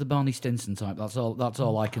strike me as the Barney Stinson type. That's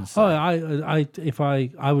all I can say. Oh,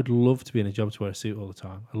 I would love to be in a job to wear a suit all the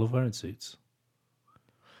time. I love wearing suits.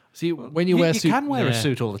 See, when you wear You suit, can wear a yeah.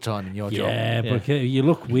 suit all the time in your job. Yeah, but you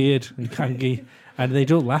look weird and canky, and they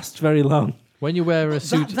don't last very long. When you wear a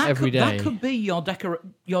suit every day, That could be your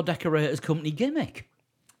decorator's company gimmick.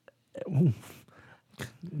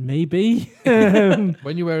 Maybe.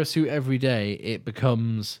 when you wear a suit every day, it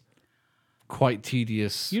becomes quite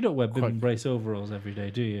tedious. You don't wear bib and brace overalls every day,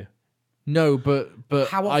 do you? No, but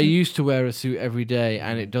How I often- used to wear a suit every day,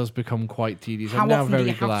 and it does become quite tedious. How I'm now often do very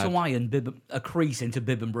you have glad. to iron a crease into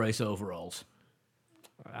bib and brace overalls?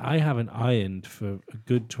 I haven't ironed for a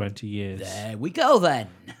good 20 years. There we go then.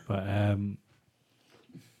 But,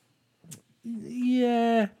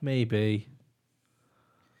 yeah, maybe.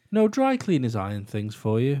 No, dry cleaners iron things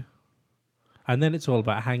for you. And then it's all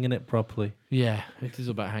about hanging it properly. Yeah, it is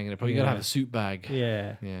about hanging it. But you gotta Yeah. have a suit bag.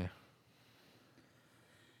 Yeah. Yeah.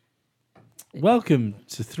 Welcome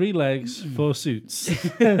to 3 Legs, 4 Suits.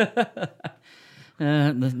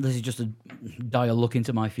 This is just a dire look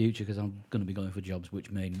into my future because I'm going to be going for jobs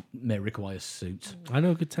which may require suits. I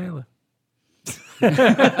know a good tailor.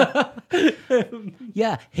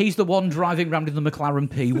 Yeah, he's the one driving around in the McLaren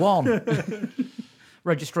P1.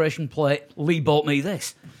 Registration plate, Lee bought me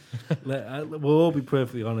this. We'll all be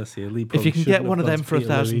perfectly honest here. Lee If probably you can shouldn't get have one of gone them to for Peter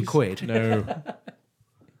 £1,000 Louise. quid, No.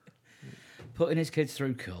 Putting his kids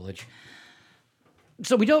through college.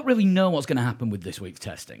 So we don't really know what's going to happen with this week's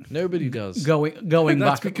testing. Nobody does. Going That's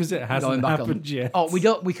back because it hasn't going back happened yet. Oh,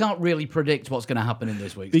 we can't really predict what's going to happen in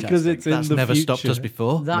this week's Because testing. it's in that's the never future. stopped us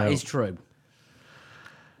before. That is true.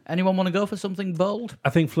 Anyone want to go for something bold? I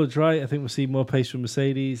think Flood's right. I think we'll see more pace from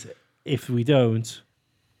Mercedes. If we don't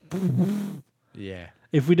Yeah.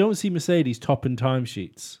 see Mercedes topping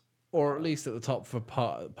timesheets, Or at least at the top for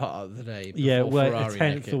part of the day. yeah, before we're Ferrari a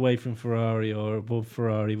tenth nick it. away from Ferrari or above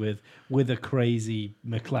Ferrari with a crazy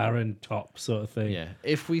McLaren top sort of thing. Yeah.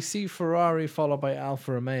 If we see Ferrari followed by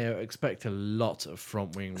Alfa Romeo, expect a lot of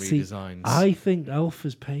front wing See, redesigns. I think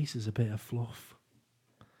Alpha's pace is a bit of fluff.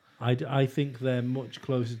 I think they're much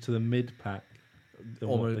closer to the mid pack than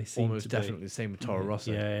what they seem almost to definitely be. the same with Toro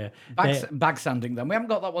Rosso. Yeah, Bag sanding then. We haven't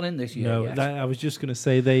got that one in this year no, yet. I was just going to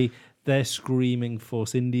say they they're screaming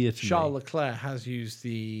Force India to Charles me. Leclerc has used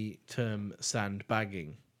the term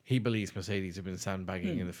sandbagging. He believes Mercedes have been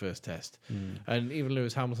sandbagging in the first test, and even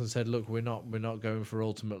Lewis Hamilton said, "Look, we're not going for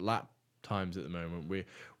ultimate lap times at the moment.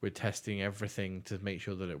 We're testing everything to make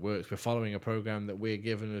sure that it works. We're following a program that we're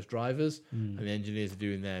given as drivers, and the engineers are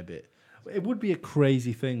doing their bit." It would be a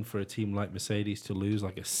crazy thing for a team like Mercedes to lose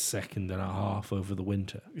like a second and a half over the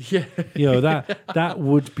winter. Yeah, That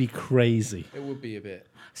would be crazy. it would be a bit.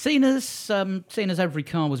 Seeing as every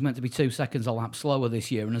car was meant to be 2 seconds a lap slower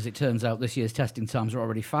this year, and as it turns out, this year's testing times are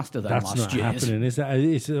already faster than That's last not year's. happening, is that?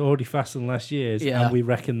 It's already faster than last year's, Yeah. and we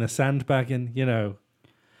reckon the sandbagging.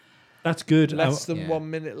 That's good. Less than Yeah. 1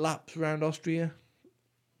 minute laps around Austria.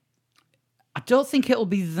 I don't think it'll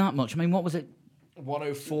be that much. I mean, what was it?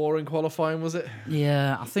 104 in qualifying, was it?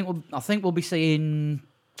 Yeah, I think we'll be seeing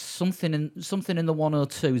something in the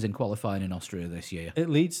 102s in qualifying in Austria this year. It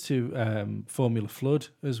leads to Formula Flood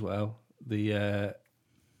as well. The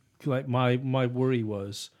my worry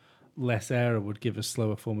was less aero would give us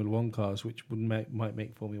slower Formula One cars, which might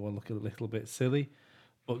make Formula One look a little bit silly.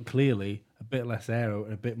 But clearly, a bit less aero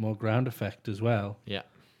and a bit more ground effect as well. Yeah.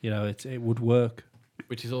 It would work.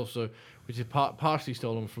 Which is partially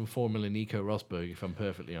stolen from Formula Nico Rosberg, if I'm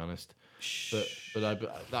perfectly honest. But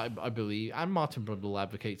I believe, and Martin Brundle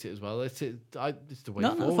advocates it as well. It's the way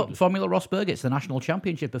forward. Formula Rosberg. It's the national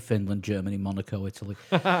championship of Finland, Germany, Monaco, Italy.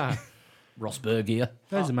 Rosbergia.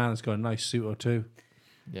 There's a man that's got a nice suit or two.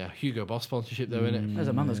 Yeah, Hugo Boss sponsorship though, innit? There's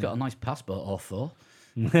a man that's got a nice passport or four.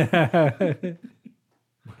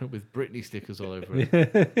 With Britney stickers all over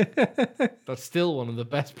it. That's still one of the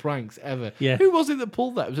best pranks ever. Yeah. Who was it that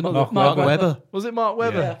pulled that? Was it Mark Mark Webber. Webber. Was it Mark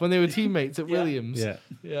Webber Yeah. when they were teammates at Williams? Yeah.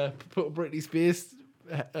 Yeah. Put a Britney Spears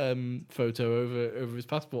photo over his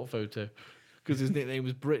passport photo because his nickname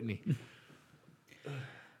was Britney.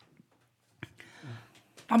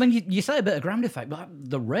 I mean, you say a bit of ground effect, but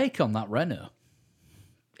the rake on that Renault,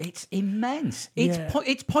 it's immense. Yeah.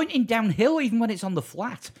 It's pointing downhill even when it's on the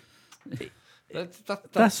flat.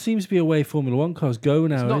 That seems to be a way Formula One cars go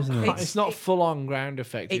now, isn't it? It's not full on ground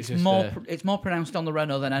effect. It's just, more pronounced on the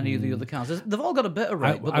Renault than any of the other cars. They've all got a bit of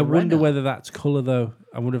rake, but I the wonder Renault, whether that's colour though.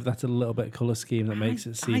 I wonder if that's a little bit of colour scheme that makes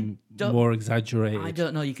it seem don't- more exaggerated. I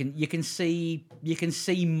don't know. You can see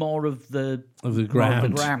more of the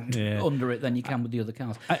ground. Yeah. under it than you can with the other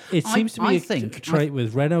cars. It seems to be I a think trait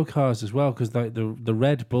with Renault cars as well, because like the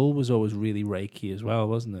Red Bull was always really rakey as well,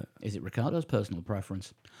 wasn't it? Is it Ricardo's personal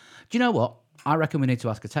preference? Do you know what? I reckon we need to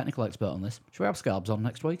ask a technical expert on this. Should we have Scarbs on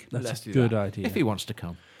next week? That's Let's a do good that. idea. If he wants to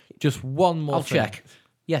come. Just one more I'll thing. check.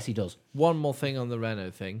 Yes, he does. One more thing on the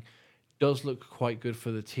Renault thing. Does look quite good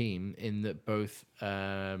for the team in that both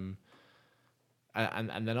and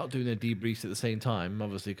they're not doing their debriefs at the same time,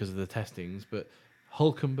 obviously because of the testings, but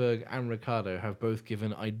Hulkenberg and Ricciardo have both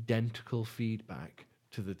given identical feedback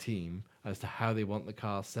to the team as to how they want the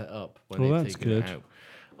car set up when Well, they've that's taken it good. out.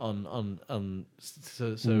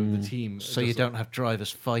 So the team. So you doesn't- don't have drivers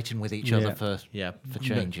fighting with each Yeah. other for Yeah,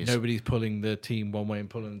 changes. nobody's pulling the team one way and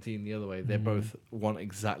pulling the team the other way. They both want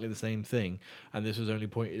exactly the same thing, and this was only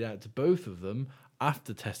pointed out to both of them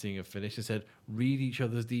after testing had finished and said, "Read each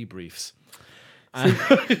other's debriefs."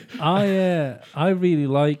 I really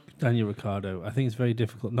like Daniel Ricciardo. I think it's very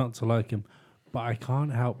difficult not to like him, but I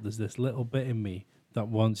can't help. There's this little bit in me that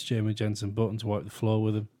wants Jeremy Jensen Button to wipe the floor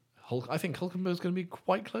with him. I think Hulkenberg's going to be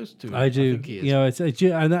quite close to it. I do. I think he is.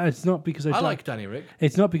 And it's not because I like Danny Rick.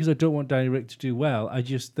 It's not because I don't want Danny Rick to do well. I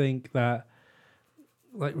just think that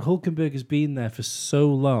like Hulkenberg has been there for so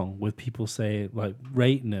long with people saying like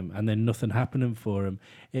rating him and then nothing happening for him.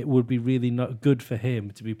 It would be really not good for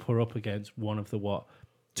him to be put up against one of the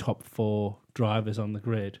top 4 drivers on the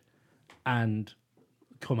grid and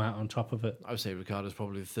come out on top of it. I would say Ricciardo's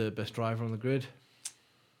probably the third best driver on the grid.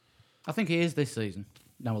 I think he is this season.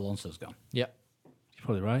 Now Alonso's gone. Yep. You're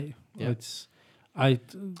probably right. Yeah. I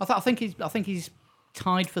think he's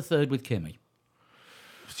tied for third with Kimi.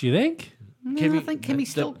 Do you think? I think Kimmy's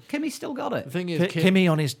still got The it. thing is, Kimi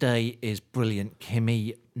on his day is brilliant.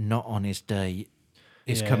 Kimi not on his day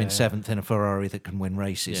is coming 7th in a Ferrari that can win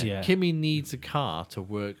races. Yeah. Kimi needs a car to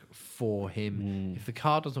work for him. If the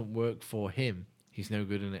car doesn't work for him, he's no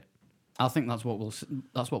good in it. I think that's what we'll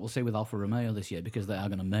see with Alfa Romeo this year because they are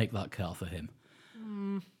going to make that car for him.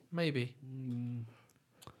 Maybe.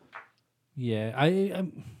 Yeah,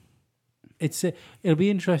 it'll be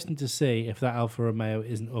interesting to see if that Alfa Romeo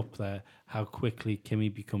isn't up there, how quickly Kimi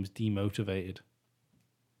becomes demotivated.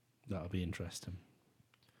 That'll be interesting.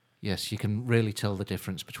 Yes, you can really tell the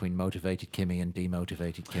difference between motivated Kimi and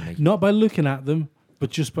demotivated Kimi. Not by looking at them, but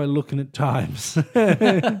just by looking at times.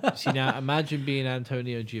 See, now imagine being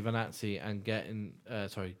Antonio Giovinazzi and getting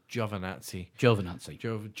Giovinazzi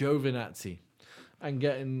and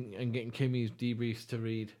getting Kimmy's debriefs to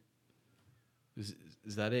read.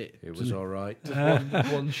 Is that it? It was all right.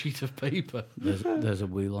 Just one sheet of paper. There's a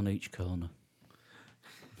wheel on each corner.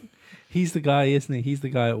 He's the guy, isn't he? He's the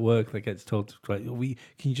guy at work that gets told, like, can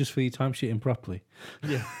you just fill your timesheet in properly?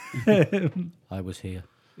 Yeah. I was here.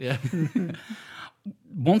 Yeah.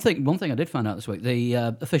 One thing I did find out this week: the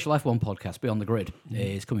official F1 podcast, Beyond the Grid,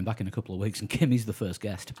 is coming back in a couple of weeks, and Kimmy's the first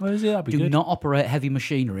guest. Oh, is it? That'd be Do good. not operate heavy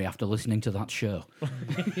machinery after listening to that show.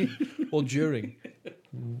 Or during.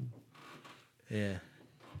 Yeah.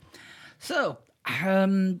 So,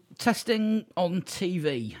 testing on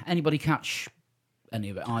TV. Anybody catch any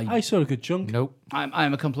of it? I saw a good chunk. Nope.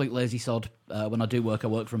 I'm a complete lazy sod. When I do work, I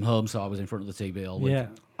work from home, so I was in front of the TV all week. Yeah.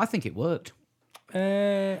 I think it worked.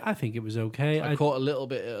 I think it was okay. I caught a little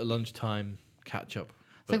bit at a lunchtime catch up.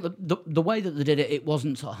 I think the way that they did it, it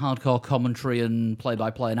wasn't sort of hardcore commentary and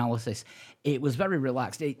play-by-play analysis. It was very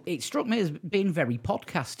relaxed. It struck me as being very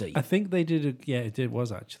podcasty. I think they did it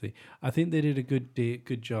was actually. I think they did a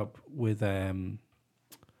good job with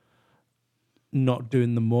not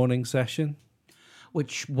doing the morning session.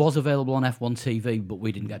 Which was available on F1 TV, but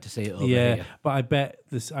we didn't get to see it over here. But I bet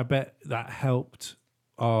that helped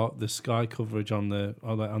the Sky coverage on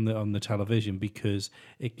the television, because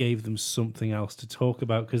it gave them something else to talk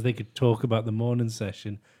about, because they could talk about the morning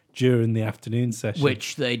session during the afternoon session,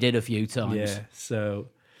 Which they did a few times. yeah. So,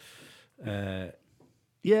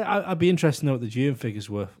 I'd be interested to know what the viewing figures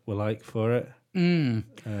were like for it.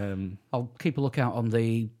 I'll keep a lookout on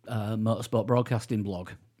the Motorsport Broadcasting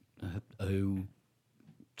blog, who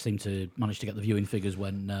seem to manage to get the viewing figures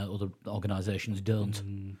when other organisations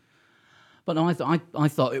don't. But no, I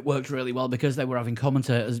thought it worked really well, because they were having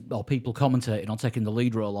commentators or people commentating or taking the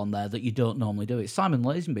lead role on there that you don't normally do. Simon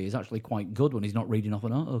Lazenby is actually quite good when he's not reading off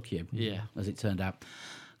an auto cue. Yeah. As it turned out.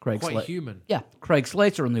 Craig Quite human. Yeah. Craig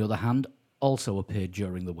Slater, on the other hand, also appeared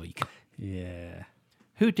during the week. Yeah.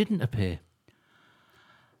 Who didn't appear?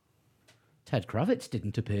 Ted Kravitz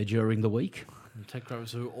didn't appear during the week. And Ted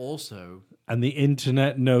Kravitz, who also... And the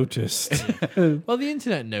internet noticed. Well, the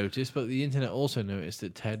internet noticed, but the internet also noticed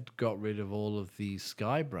that Ted got rid of all of the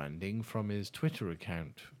Sky branding from his Twitter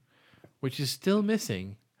account, which is still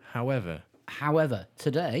missing, however. However,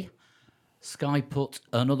 today, Sky put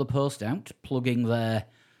another post out plugging their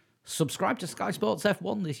subscribe to Sky Sports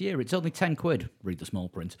F1 this year. It's only 10 quid. Read the small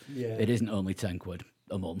print. Yeah. It isn't only 10 quid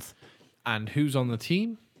a month. And who's on the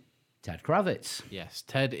team? Ted Kravitz. Yes,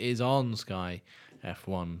 Ted is on Sky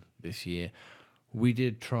F1 this year. We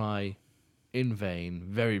did try in vain,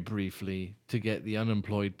 very briefly, to get the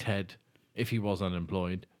unemployed Ted, if he was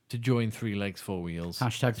unemployed, to join Three Legs, Four Wheels.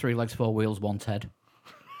 Hashtag 3 legs, 4 wheels, 1 Ted.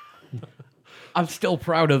 I'm still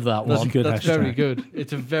proud of that That's one. a good That's hashtag. very good.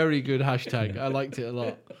 It's a very good hashtag. I liked it a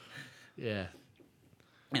lot. Yeah.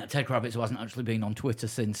 Yeah, Ted Kravitz hasn't actually been on Twitter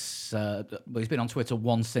since... he's been on Twitter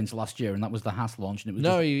once since last year, and that was the Haas launch. And it was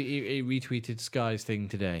No, just, he retweeted Sky's thing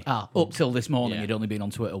today. up till this morning, Yeah. he'd only been on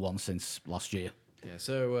Twitter once since last year. Yeah,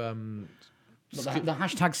 so But the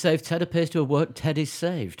hashtag Save Ted appears to have worked. Ted is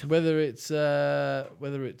saved. whether it's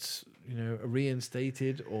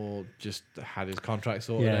reinstated or just had his contract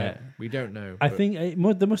sorted Yeah. out, we don't know. I but- think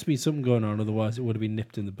there must be something going on, otherwise it would have been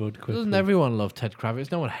nipped in the bud quickly. Doesn't everyone love Ted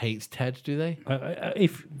Kravitz? No one hates Ted, do they?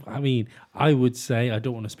 I would say, I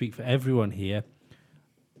don't want to speak for everyone here.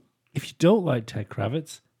 If you don't like Ted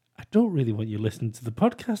Kravitz, I don't really want you listening to the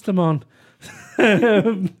podcast I'm on.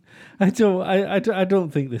 I don't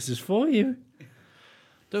think this is for you.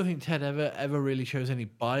 Don't think Ted ever really shows any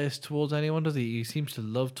bias towards anyone, does he? He seems to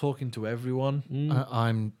love talking to everyone.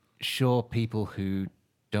 I'm sure people who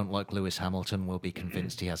don't like Lewis Hamilton will be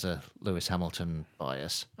convinced he has a Lewis Hamilton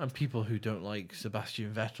bias. And people who don't like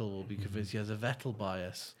Sebastian Vettel will be convinced he has a Vettel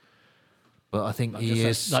bias. But I think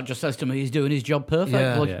That just says to me he's doing his job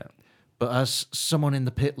perfectly. Yeah. Yeah. But as someone in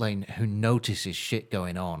the pit lane who notices shit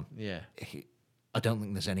going on, Yeah. I don't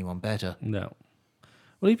think there's anyone better. No.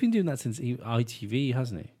 Well, he's been doing that since ITV,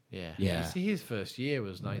 hasn't he? Yeah. Yeah. See, his first year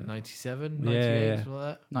was 97, Yeah, 98, yeah. something like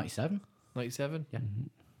that. 97. 97? Yeah.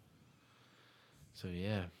 So,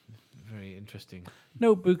 yeah, very interesting.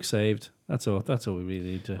 Notebook saved. That's all. That's all we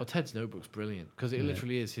really need to. Well, Ted's notebook's brilliant because it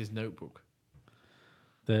literally is his notebook.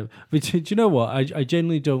 But do you know what? I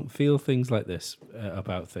genuinely don't feel things like this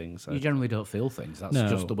about things. You generally don't feel things. That's No.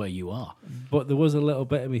 just the way you are. But there was a little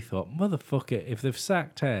bit of me thought, motherfucker, if they've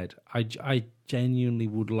sacked Ted, I genuinely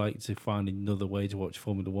would like to find another way to watch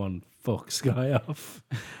Formula One. Fuck Sky off.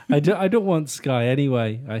 I don't want Sky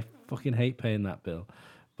anyway. I fucking hate paying that bill.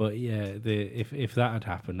 But yeah, if that had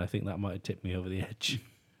happened, I think that might have tipped me over the edge.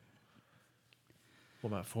 What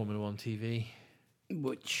about Formula One TV?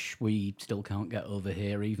 Which we still can't get over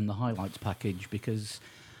here, even the highlights package, because...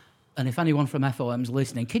 And if anyone from FOM's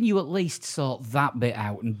listening, can you at least sort that bit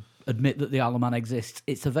out and admit that the Isle of Man exists?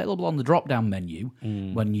 It's available on the drop-down menu.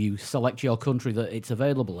 When you select your country that it's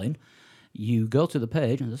available in, you go to the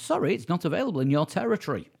page and say, sorry, it's not available in your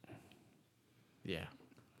territory. Yeah.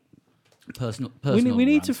 Personal We need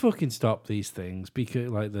rant. to fucking stop these things, because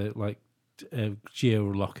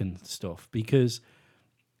geo-locking stuff, because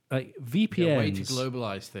like VPNs, Way to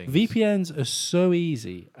globalise things. VPNs are so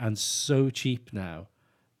easy and so cheap now.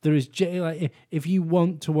 There is like if you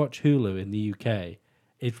want to watch Hulu in the UK,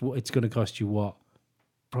 it's going to cost you what,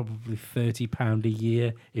 probably £30 a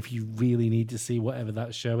year if you really need to see whatever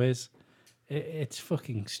that show is. It's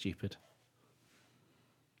fucking stupid.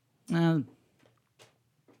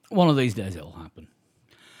 One of these days it'll happen.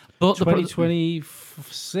 But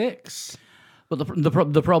 2026. But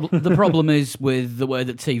the problem is with the way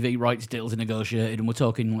that TV rights deals are negotiated, and we're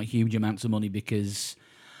talking like huge amounts of money, because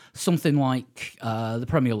something like the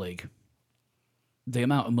Premier League, the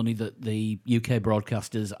amount of money that the UK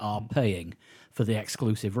broadcasters are paying for the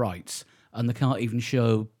exclusive rights, and they can't even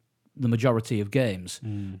show the majority of games,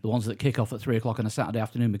 the ones that kick off at 3:00 on a Saturday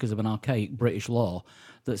afternoon because of an archaic British law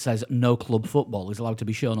that says no club football is allowed to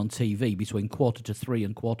be shown on TV between 3:15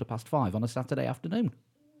 and 5:15 on a Saturday afternoon.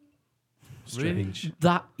 Strange.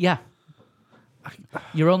 That, yeah.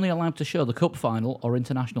 You're only allowed to show the cup final or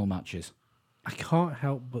international matches. I can't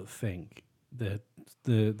help but think that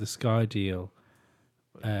the Sky deal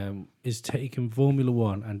is taking Formula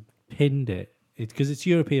One and pinned it. Because it's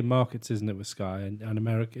European markets, isn't it, with Sky and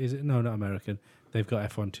America? Is it? No, not American. They've got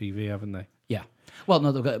F1 TV, haven't they? Yeah. Well,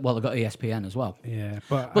 no, they've got ESPN as well. Yeah,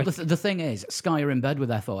 but the thing is, Sky are in bed with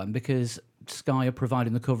FOM because Sky are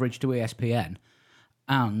providing the coverage to ESPN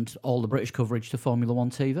and all the British coverage to Formula One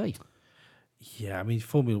TV. yeah, I mean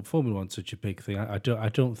Formula One's such a big thing. I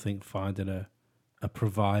don't think finding a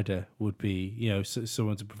provider would be,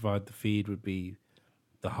 someone to provide the feed would be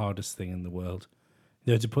the hardest thing in the world.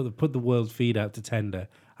 To put the world feed out to tender,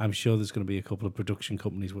 I'm sure there's going to be a couple of production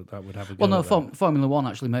companies that would have a go. Well, no, at that. Formula One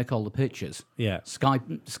actually make all the pictures. Yeah. Sky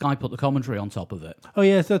put the commentary on top of it. Oh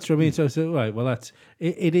yes, that's what I mean. So right, well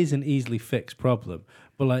it is an easily fixed problem,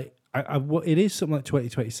 but like it is something like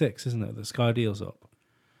 2026, isn't it? That Sky deals up.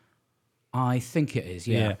 I think it is,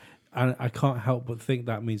 yeah. And I can't help but think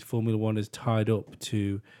that means Formula One is tied up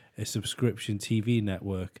to a subscription TV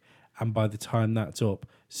network, and by the time that's up,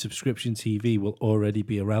 subscription TV will already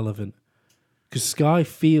be irrelevant. Because Sky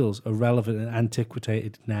feels irrelevant and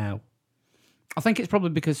antiquated now. I think it's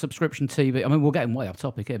probably because subscription TV... I mean, we're getting way off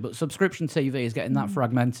topic here, but subscription TV is getting that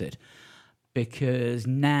fragmented. Because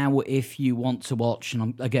now if you want to watch...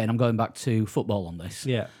 And I'm going back to football on this.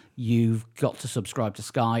 Yeah. You've got to subscribe to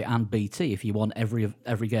Sky and BT if you want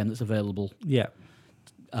every game that's available. Yeah.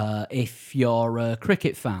 If you're a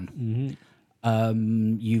cricket fan,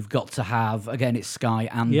 you've got to have... Again, it's Sky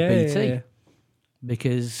and BT. Yeah.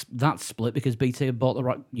 Because that's split because BT have bought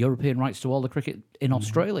the European rights to all the cricket in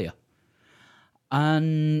Australia.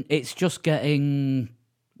 And it's just getting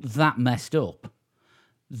that messed up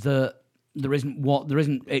that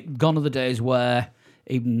gone are the days where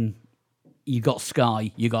even you got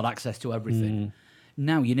Sky, you got access to everything.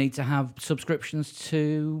 Now you need to have subscriptions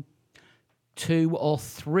to 2 or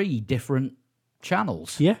 3 different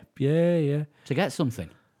channels. Yeah. To get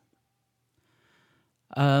something.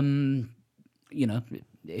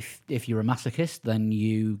 If you're a masochist, then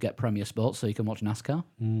you get Premier Sports so you can watch NASCAR.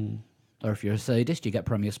 Or if you're a sadist, you get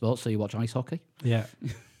Premier Sports so you watch ice hockey. Yeah.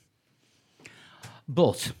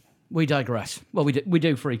 But we digress. Well, we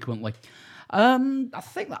do frequently. I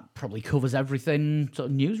think that probably covers everything sort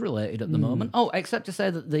of news related at the moment. Oh, except to say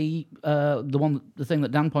that the thing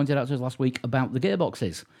that Dan pointed out to us last week about the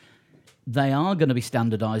gearboxes, they are going to be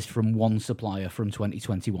standardised from one supplier from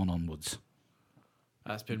 2021 onwards.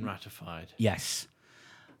 That's been ratified. Yes.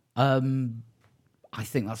 I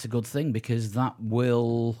think that's a good thing because that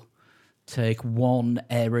will take one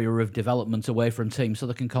area of development away from teams so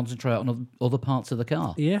they can concentrate on other parts of the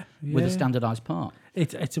car. Yeah. With a standardised part.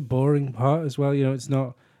 It's a boring part as well. It's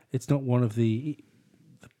not one of the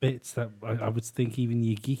bits that I would think even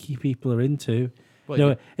you geeky people are into.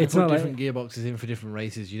 Well, it's put not different gearboxes in for different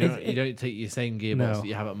races. You don't take your same gearbox that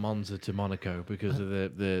you have at Monza to Monaco because of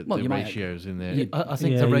the ratios in there. I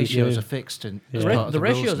think the you ratios do. are fixed as The part of the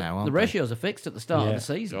rules ratios now, aren't the they? ratios are fixed at the start of the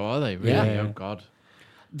season. Oh, are they? Really? Yeah. Oh, God.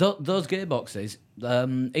 Those gearboxes,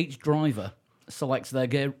 each driver selects their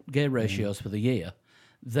gear ratios for the year.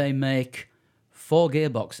 They make 4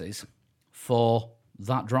 gearboxes for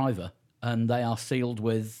that driver, and they are sealed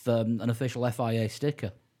with an official FIA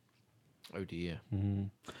sticker. Oh dear.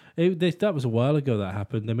 That was a while ago that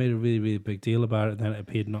happened. They made a really, really big deal about it, and then it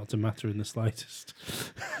appeared not to matter in the slightest.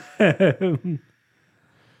 You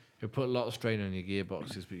put a lot of strain on your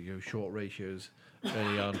gearboxes, but you go short ratios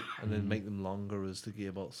early on, and then make them longer as the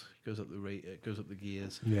gearbox goes up the rate. It goes up the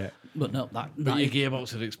gears. Yeah. But no, But that your is,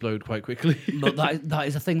 gearbox would explode quite quickly. but that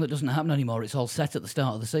is a thing that doesn't happen anymore. It's all set at the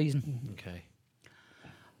start of the season. Okay.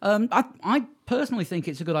 I personally think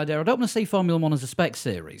it's a good idea. I don't want to see Formula One as a spec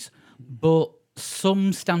series, but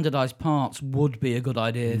some standardised parts would be a good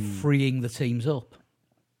idea, freeing the teams up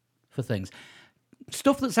for things.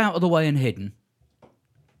 Stuff that's out of the way and hidden,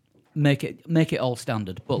 make it all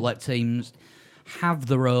standard, but let teams have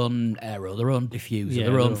their own aero, their own diffuser, Yeah,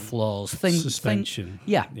 their their own own flaws, things, suspension.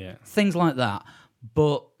 yeah, Yeah. things like that.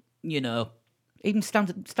 But even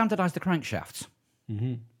standardise the crankshafts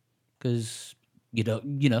because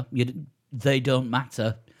they don't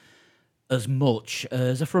matter as much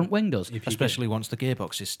as a front wing does. Especially once the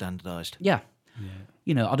gearbox is standardised. Yeah.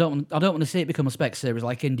 I don't want to see it become a spec series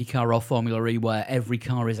like IndyCar or Formula E, where every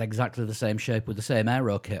car is exactly the same shape with the same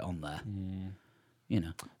aero kit on there.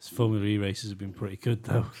 Formula E races have been pretty good,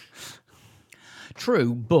 though.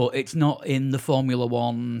 True, but it's not in the Formula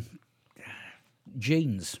One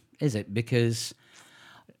genes, is it? Because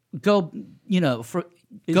go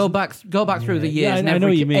back through the years, Yeah, and I know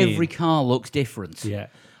what you mean. every car looks different. Yeah.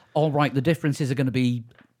 All right, the differences are going to be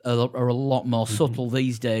are a lot more subtle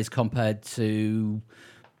these days compared to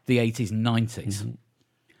the 80s and 90s.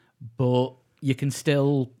 But you can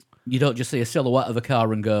still, you don't just see a silhouette of a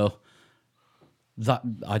car and go, that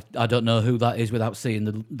I don't know who that is without seeing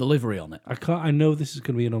the livery on it. I know this is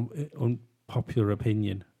going to be an unpopular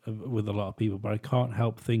opinion with a lot of people, but I can't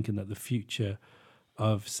help thinking that the future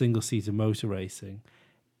of single-seater motor racing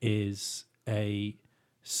is a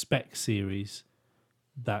spec series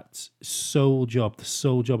that's the sole job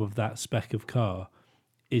of that spec of car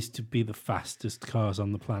is to be the fastest cars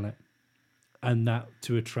on the planet, and that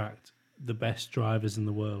to attract the best drivers in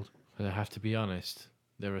the world. But I have to be honest.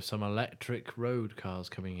 There are some electric road cars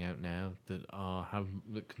coming out now that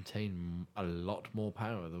contain a lot more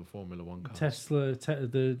power than Formula One cars.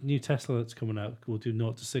 The new Tesla that's coming out will do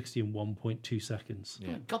 0 to 60 in 1.2 seconds.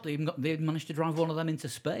 Yeah. God, they managed to drive one of them into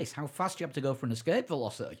space. How fast do you have to go for an escape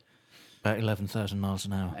velocity? About 11,000 miles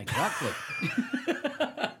an hour. Exactly.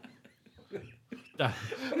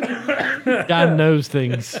 Dan knows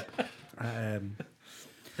things.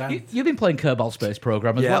 You've been playing Kerbal Space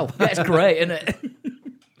Program as well. Yeah, it's great, isn't it?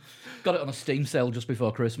 Got it on a Steam sale just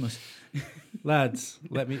before Christmas. Lads,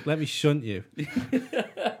 let me shunt you.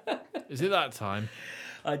 Is it that time?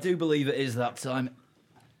 I do believe it is that time.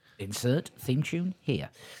 Insert theme tune here.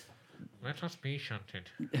 Let us be shunted.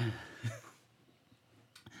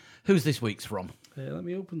 Who's this week's from? Let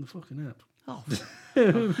me open the fucking app. Oh.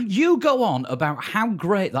 You go on about how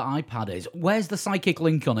great that iPad is. Where's the psychic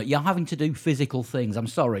link on it? You're having to do physical things. I'm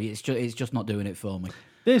sorry, it's just not doing it for me.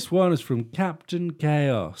 This one is from Captain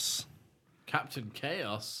Chaos. Captain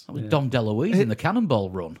Chaos? That was Dom DeLuise in the Cannonball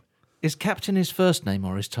Run. Is Captain his first name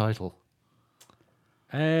or his title?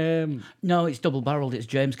 No, it's double-barreled. It's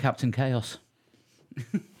James Captain Chaos.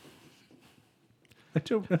 I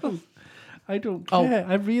don't know. I don't care.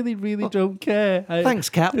 I really, really don't care. Thanks,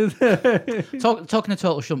 Cap. Talking to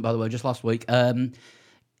Total Shunt, by the way, just last week.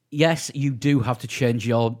 Yes, you do have to change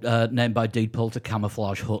your name by deed poll to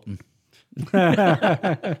Camouflage Hutton.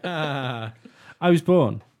 I was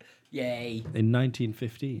born Yay. in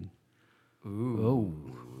 1915.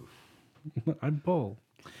 Ooh. I'm Paul.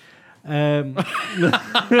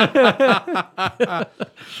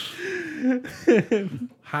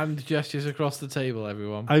 Hand gestures across the table,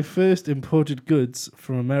 everyone. I first imported goods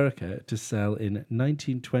from America to sell in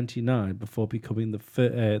 1929 before becoming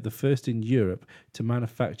the first in Europe to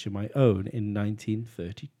manufacture my own in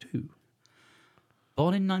 1932.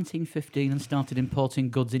 Born in 1915 and started importing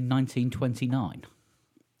goods in 1929.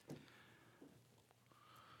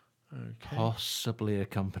 Possibly a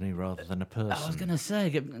company rather than a person. I was going to say,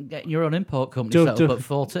 getting your own import company set up at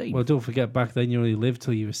 14. Well, don't forget, back then you only lived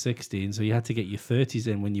till you were 16, so you had to get your 30s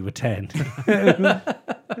in when you were 10.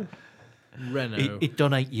 Renault. He'd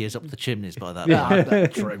done 8 years up the chimneys by that Yeah, point.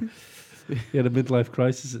 that's true. You had a midlife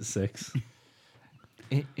crisis at 6.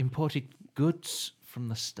 Imported goods from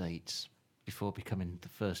the States before becoming the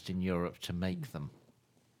first in Europe to make them.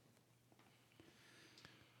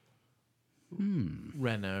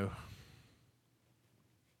 Renault.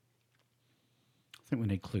 I think we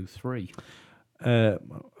need clue 3.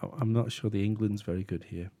 I'm not sure the England's very good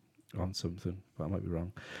here. on something, but I might be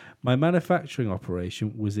wrong. My manufacturing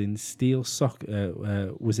operation was in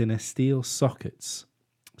was in a steel sockets.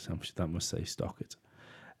 So that must say socket,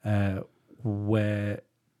 where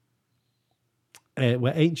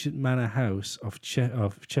ancient manor house of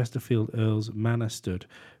Chesterfield Earls Manor stood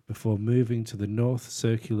before moving to the North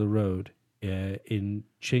Circular Road in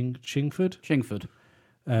Chingford,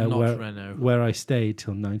 Not Renault. where I stayed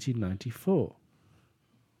till 1994.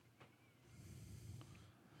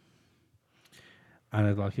 And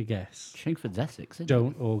I'd like a guess. Chingford's Essex, isn't it?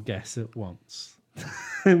 Don't all guess at once.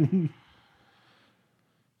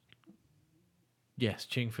 Yes,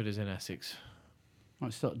 Chingford is in Essex. Well,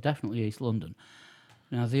 it's definitely East London.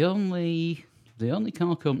 Now, the only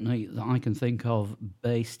car company that I can think of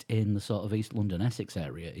based in the sort of East London, Essex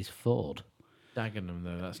area is Ford. Dagenham,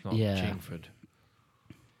 though, that's not Yeah. Chingford.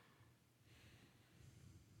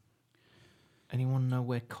 Anyone know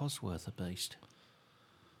where Cosworth are based?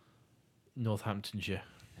 Northamptonshire.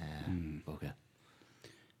 Bugger.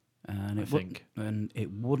 And I think. And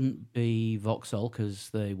it wouldn't be Vauxhall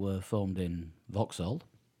because they were formed in Vauxhall,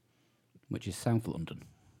 which is South London.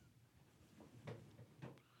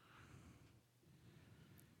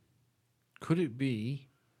 Could it be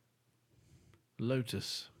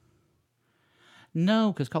Lotus?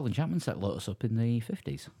 No, because Colin Chapman set Lotus up in the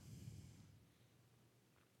 50s.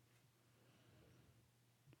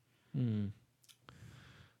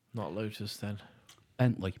 Not Lotus, then.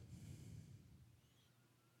 Bentley.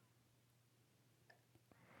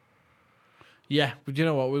 Yeah, but you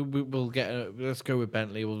know what? We'll get. Let's go with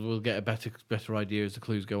Bentley. We'll get a better idea as the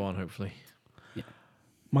clues go on. Hopefully.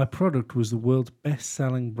 My product was the world's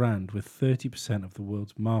best-selling brand with 30% of the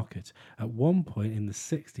world's market. At one point in the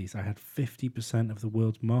 60s, I had 50% of the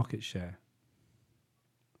world's market share.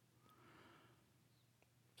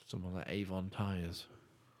 Someone like Avon Tyres.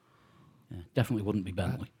 Yeah, definitely wouldn't be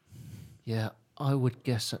Bentley. Yeah, I would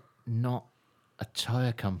guess not a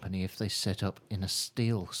tyre company if they set up in a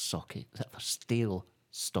steel socket. A steel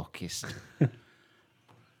stockist.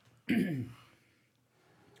 You're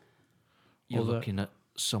Although- looking at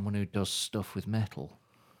someone who does stuff with metal.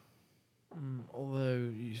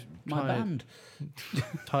 Although My band.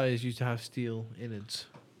 tyres used to have steel innards.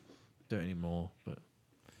 Don't anymore, but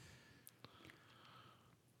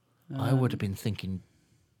I would have been thinking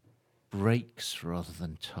brakes rather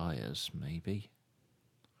than tyres, maybe.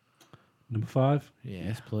 Number 5. yeah.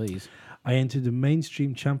 Yes, please. I entered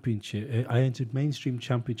mainstream championship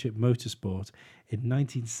motorsport in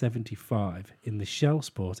 1975 in the Shell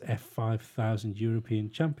Sport F5000 European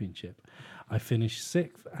Championship. I finished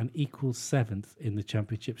 6th and equals 7th in the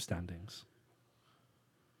championship standings.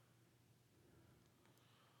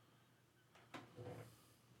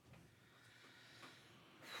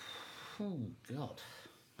 Oh, God.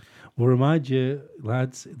 We'll remind you,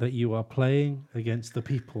 lads, that you are playing against the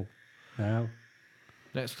people now.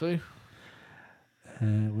 Next clue.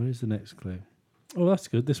 Where is the next clue? Oh, that's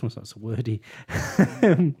good. This one's not so wordy.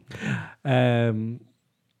 I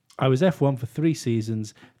was F1 for 3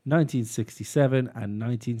 seasons, 1967 and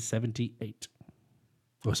 1978.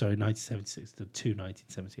 Oh, sorry, 1976 to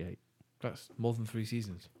 1978. That's more than 3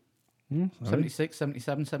 seasons. Sorry. 76,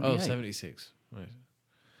 77, 78. Oh, 76. Right.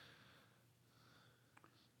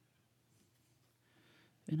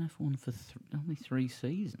 In F1 for only 3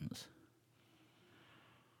 seasons.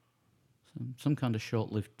 Some kind of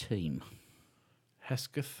short-lived team.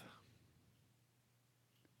 Hesketh.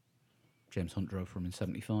 James Hunt drove for him in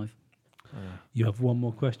 75. You have one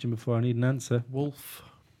more question before I need an answer. Wolf.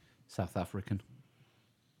 South African.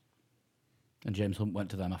 And James Hunt went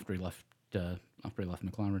to them after he left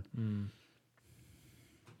McLaren.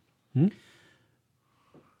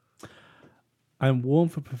 I'm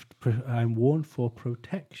warned for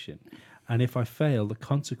protection, and if I fail, the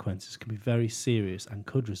consequences can be very serious and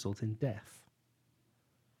could result in death.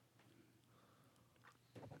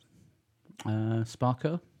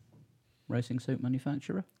 Sparco, racing suit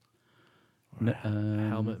manufacturer.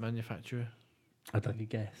 Helmet manufacturer. I'd like a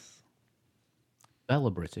guess. Bella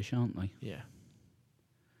British, aren't they? Yeah.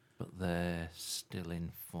 But they're still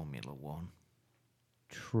in Formula One.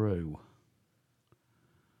 True.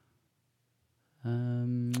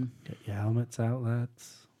 Get your helmets out,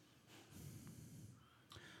 lads.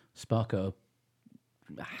 Sparco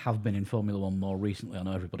have been in Formula One more recently. I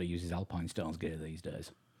know everybody uses Alpine Stars gear these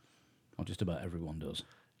days. Or just about everyone does.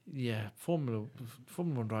 Yeah. Formula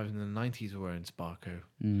One drivers in the 90s were wearing Sparco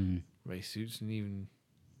race suits and even,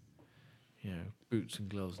 boots and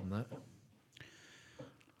gloves and that.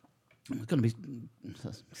 It's going to be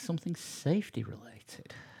something safety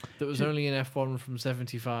related. That was only in F1 from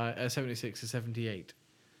 76 to 78.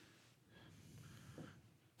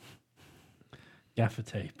 Gaffer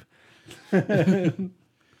tape.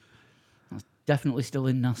 Definitely still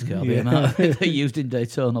in NASCAR, the amount they used in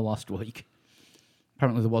Daytona last week.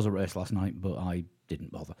 Apparently there was a race last night, but I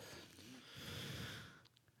didn't bother.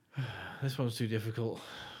 This one's too difficult.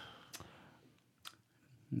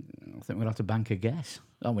 I think we'll have to bank a guess.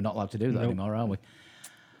 Oh, we're not allowed to do that Nope. anymore, are we?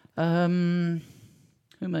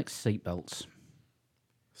 Who makes seatbelts?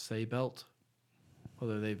 Seatbelt.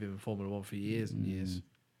 Although they've been in Formula One for years and years.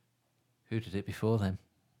 Who did it before them?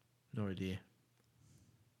 No idea.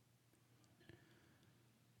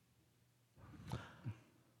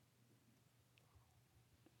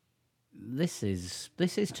 This is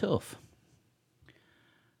tough.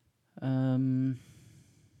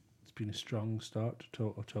 It's been a strong start to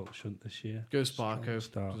Total Shunt this year. Go Strong Sparko.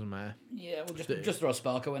 start. Doesn't matter. Yeah, we'll just throw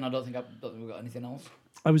Sparko in. I don't think we've got anything else.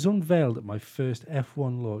 I was unveiled at my first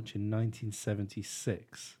F1 launch in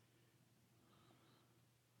 1976.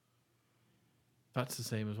 That's the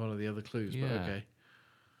same as one of the other clues, Yeah.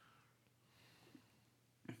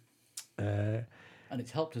 but okay. And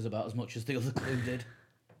it's helped us about as much as the other clue did.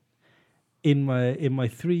 In my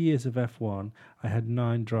 3 years of F1, I had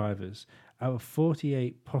 9 drivers. Out of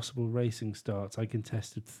 48 possible racing starts, I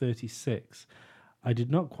contested 36. I did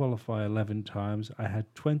not qualify 11 times. I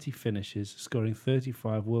had 20 finishes, scoring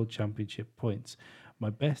 35 World Championship points. My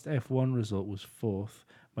best F1 result was 4th.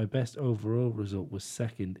 My best overall result was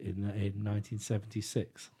 2nd in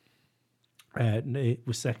 1976. It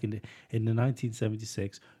was 2nd in the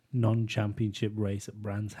 1976 non-championship race at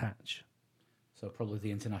Brands Hatch. So probably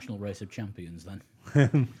the International Race of Champions then.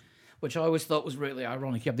 Which I always thought was really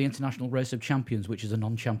ironic. You have the International Race of Champions, which is a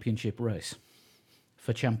non-championship race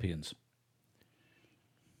for champions.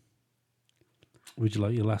 Would you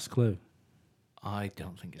like your last clue? I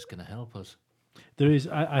don't think it's going to help us. There is.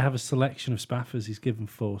 I have a selection of spaffers. He's given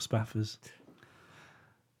 4 spaffers.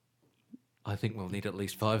 I think we'll need at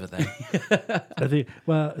least 5 of them. I think.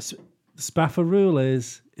 Well, the spaffer rule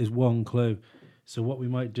is 1 clue. So what we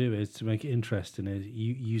might do is, to make it interesting, is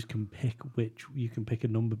you can pick a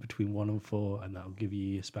number between 1 and 4, and that'll give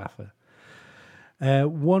you your spaffer.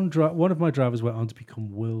 One of my drivers went on to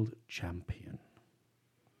become world champion.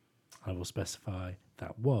 I will specify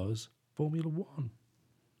that was Formula One.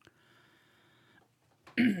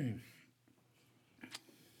 I'm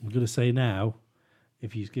going to say now,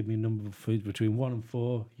 if you give me a number of foods between 1 and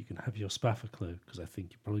 4, you can have your spaffer clue, because I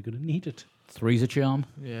think you're probably going to need it. 3's a charm.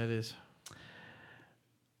 Yeah, it is.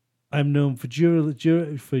 I'm known for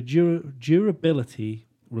durability,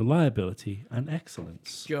 reliability, and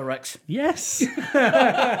excellence. Durex. Yes.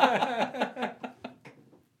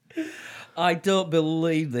 I don't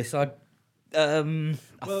believe this. I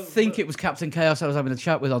think it was Captain Chaos I was having a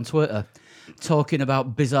chat with on Twitter, talking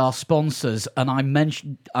about bizarre sponsors, and I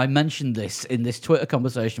mentioned this in this Twitter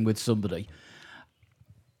conversation with somebody,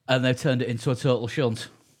 and they turned it into a total shunt.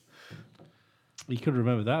 You could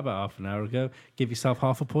remember that about half an hour ago. Give yourself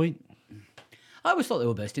half a point. I always thought they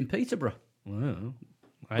were based in Peterborough, Well,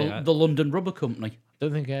 the London Rubber Company.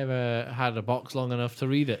 Don't think I ever had a box long enough to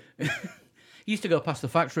read it. Used to go past the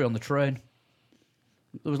factory on the train.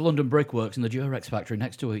 There was London Brickworks and the Durex factory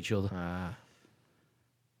next to each other. Ah.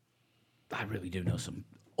 I really do know some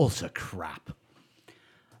utter crap.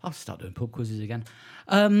 I'll start doing pub quizzes again.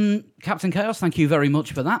 Captain Chaos, thank you very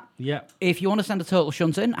much for that. yeah. If you want to send a total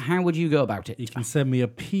shunt in, how would you go about it? You can send me a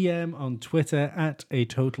PM on Twitter at a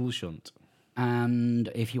total shunt. And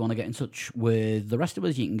if you want to get in touch with the rest of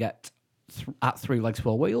us, you can get at 3 Legs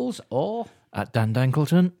 4 Wheels or At Dan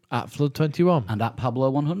Dankleton. At Flood21. and at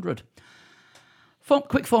Pablo100.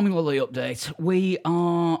 Quick Formula Lee update. We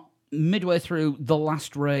are midway through the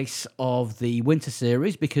last race of the Winter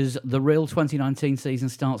Series because the real 2019 season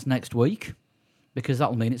starts next week, because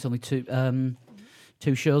that'll mean it's only two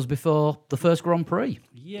shows before the first Grand Prix.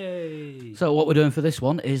 Yay. So what we're doing for this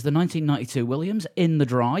one is the 1992 Williams in the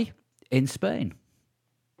dry in Spain.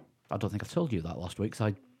 I don't think I've told you that last week,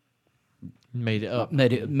 because I Made it up.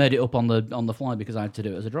 made it up on the fly because I had to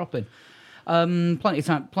do it as a drop in. Plenty of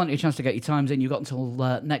time, plenty of chance to get your times in. You've got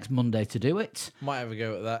until next Monday to do it. Might have a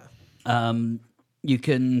go at that. You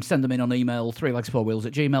can send them in on email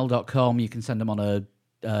 3legs4wheels@gmail.com. You can send them on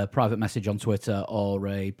a private message on Twitter or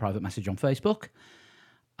a private message on Facebook.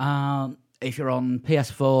 If you're on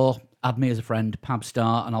PS4, add me as a friend,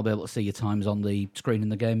 Pabstar, and I'll be able to see your times on the screen in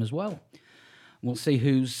the game as well. We'll see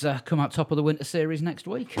who's come out top of the Winter Series next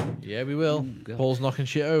week. Yeah, we will. God. Paul's knocking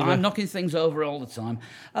shit over. I'm knocking things over all the time.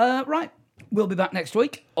 Right, we'll be back next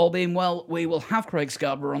week. All being well, we will have Craig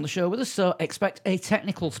Scarborough on the show with us, so expect a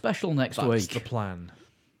technical special next That's week. the plan.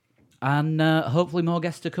 And hopefully more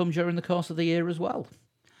guests to come during the course of the year as well.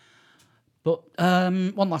 But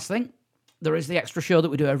one last thing. there is the extra show that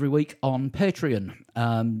we do every week on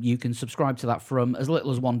Patreon. You can subscribe to that from as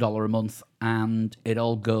little as $1 a month, and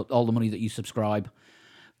all the money that you subscribe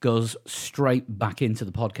goes straight back into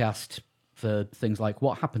the podcast for things like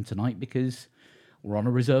What Happened Tonight, because we're on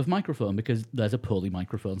a reserve microphone because there's a poorly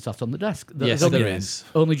microphone sat on the desk. Yes, there is.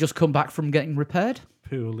 Only just come back from getting repaired.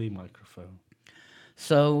 Poorly microphone.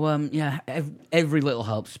 So, every little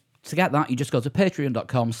helps. To get that, you just go to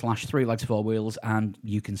patreon.com/3legs4wheels and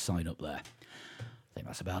you can sign up there. I think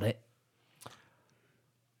that's about it.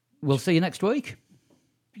 We'll see you next week.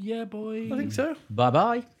 Yeah, boy. I think so.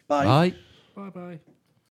 Bye-bye. Bye. Right. Bye-bye.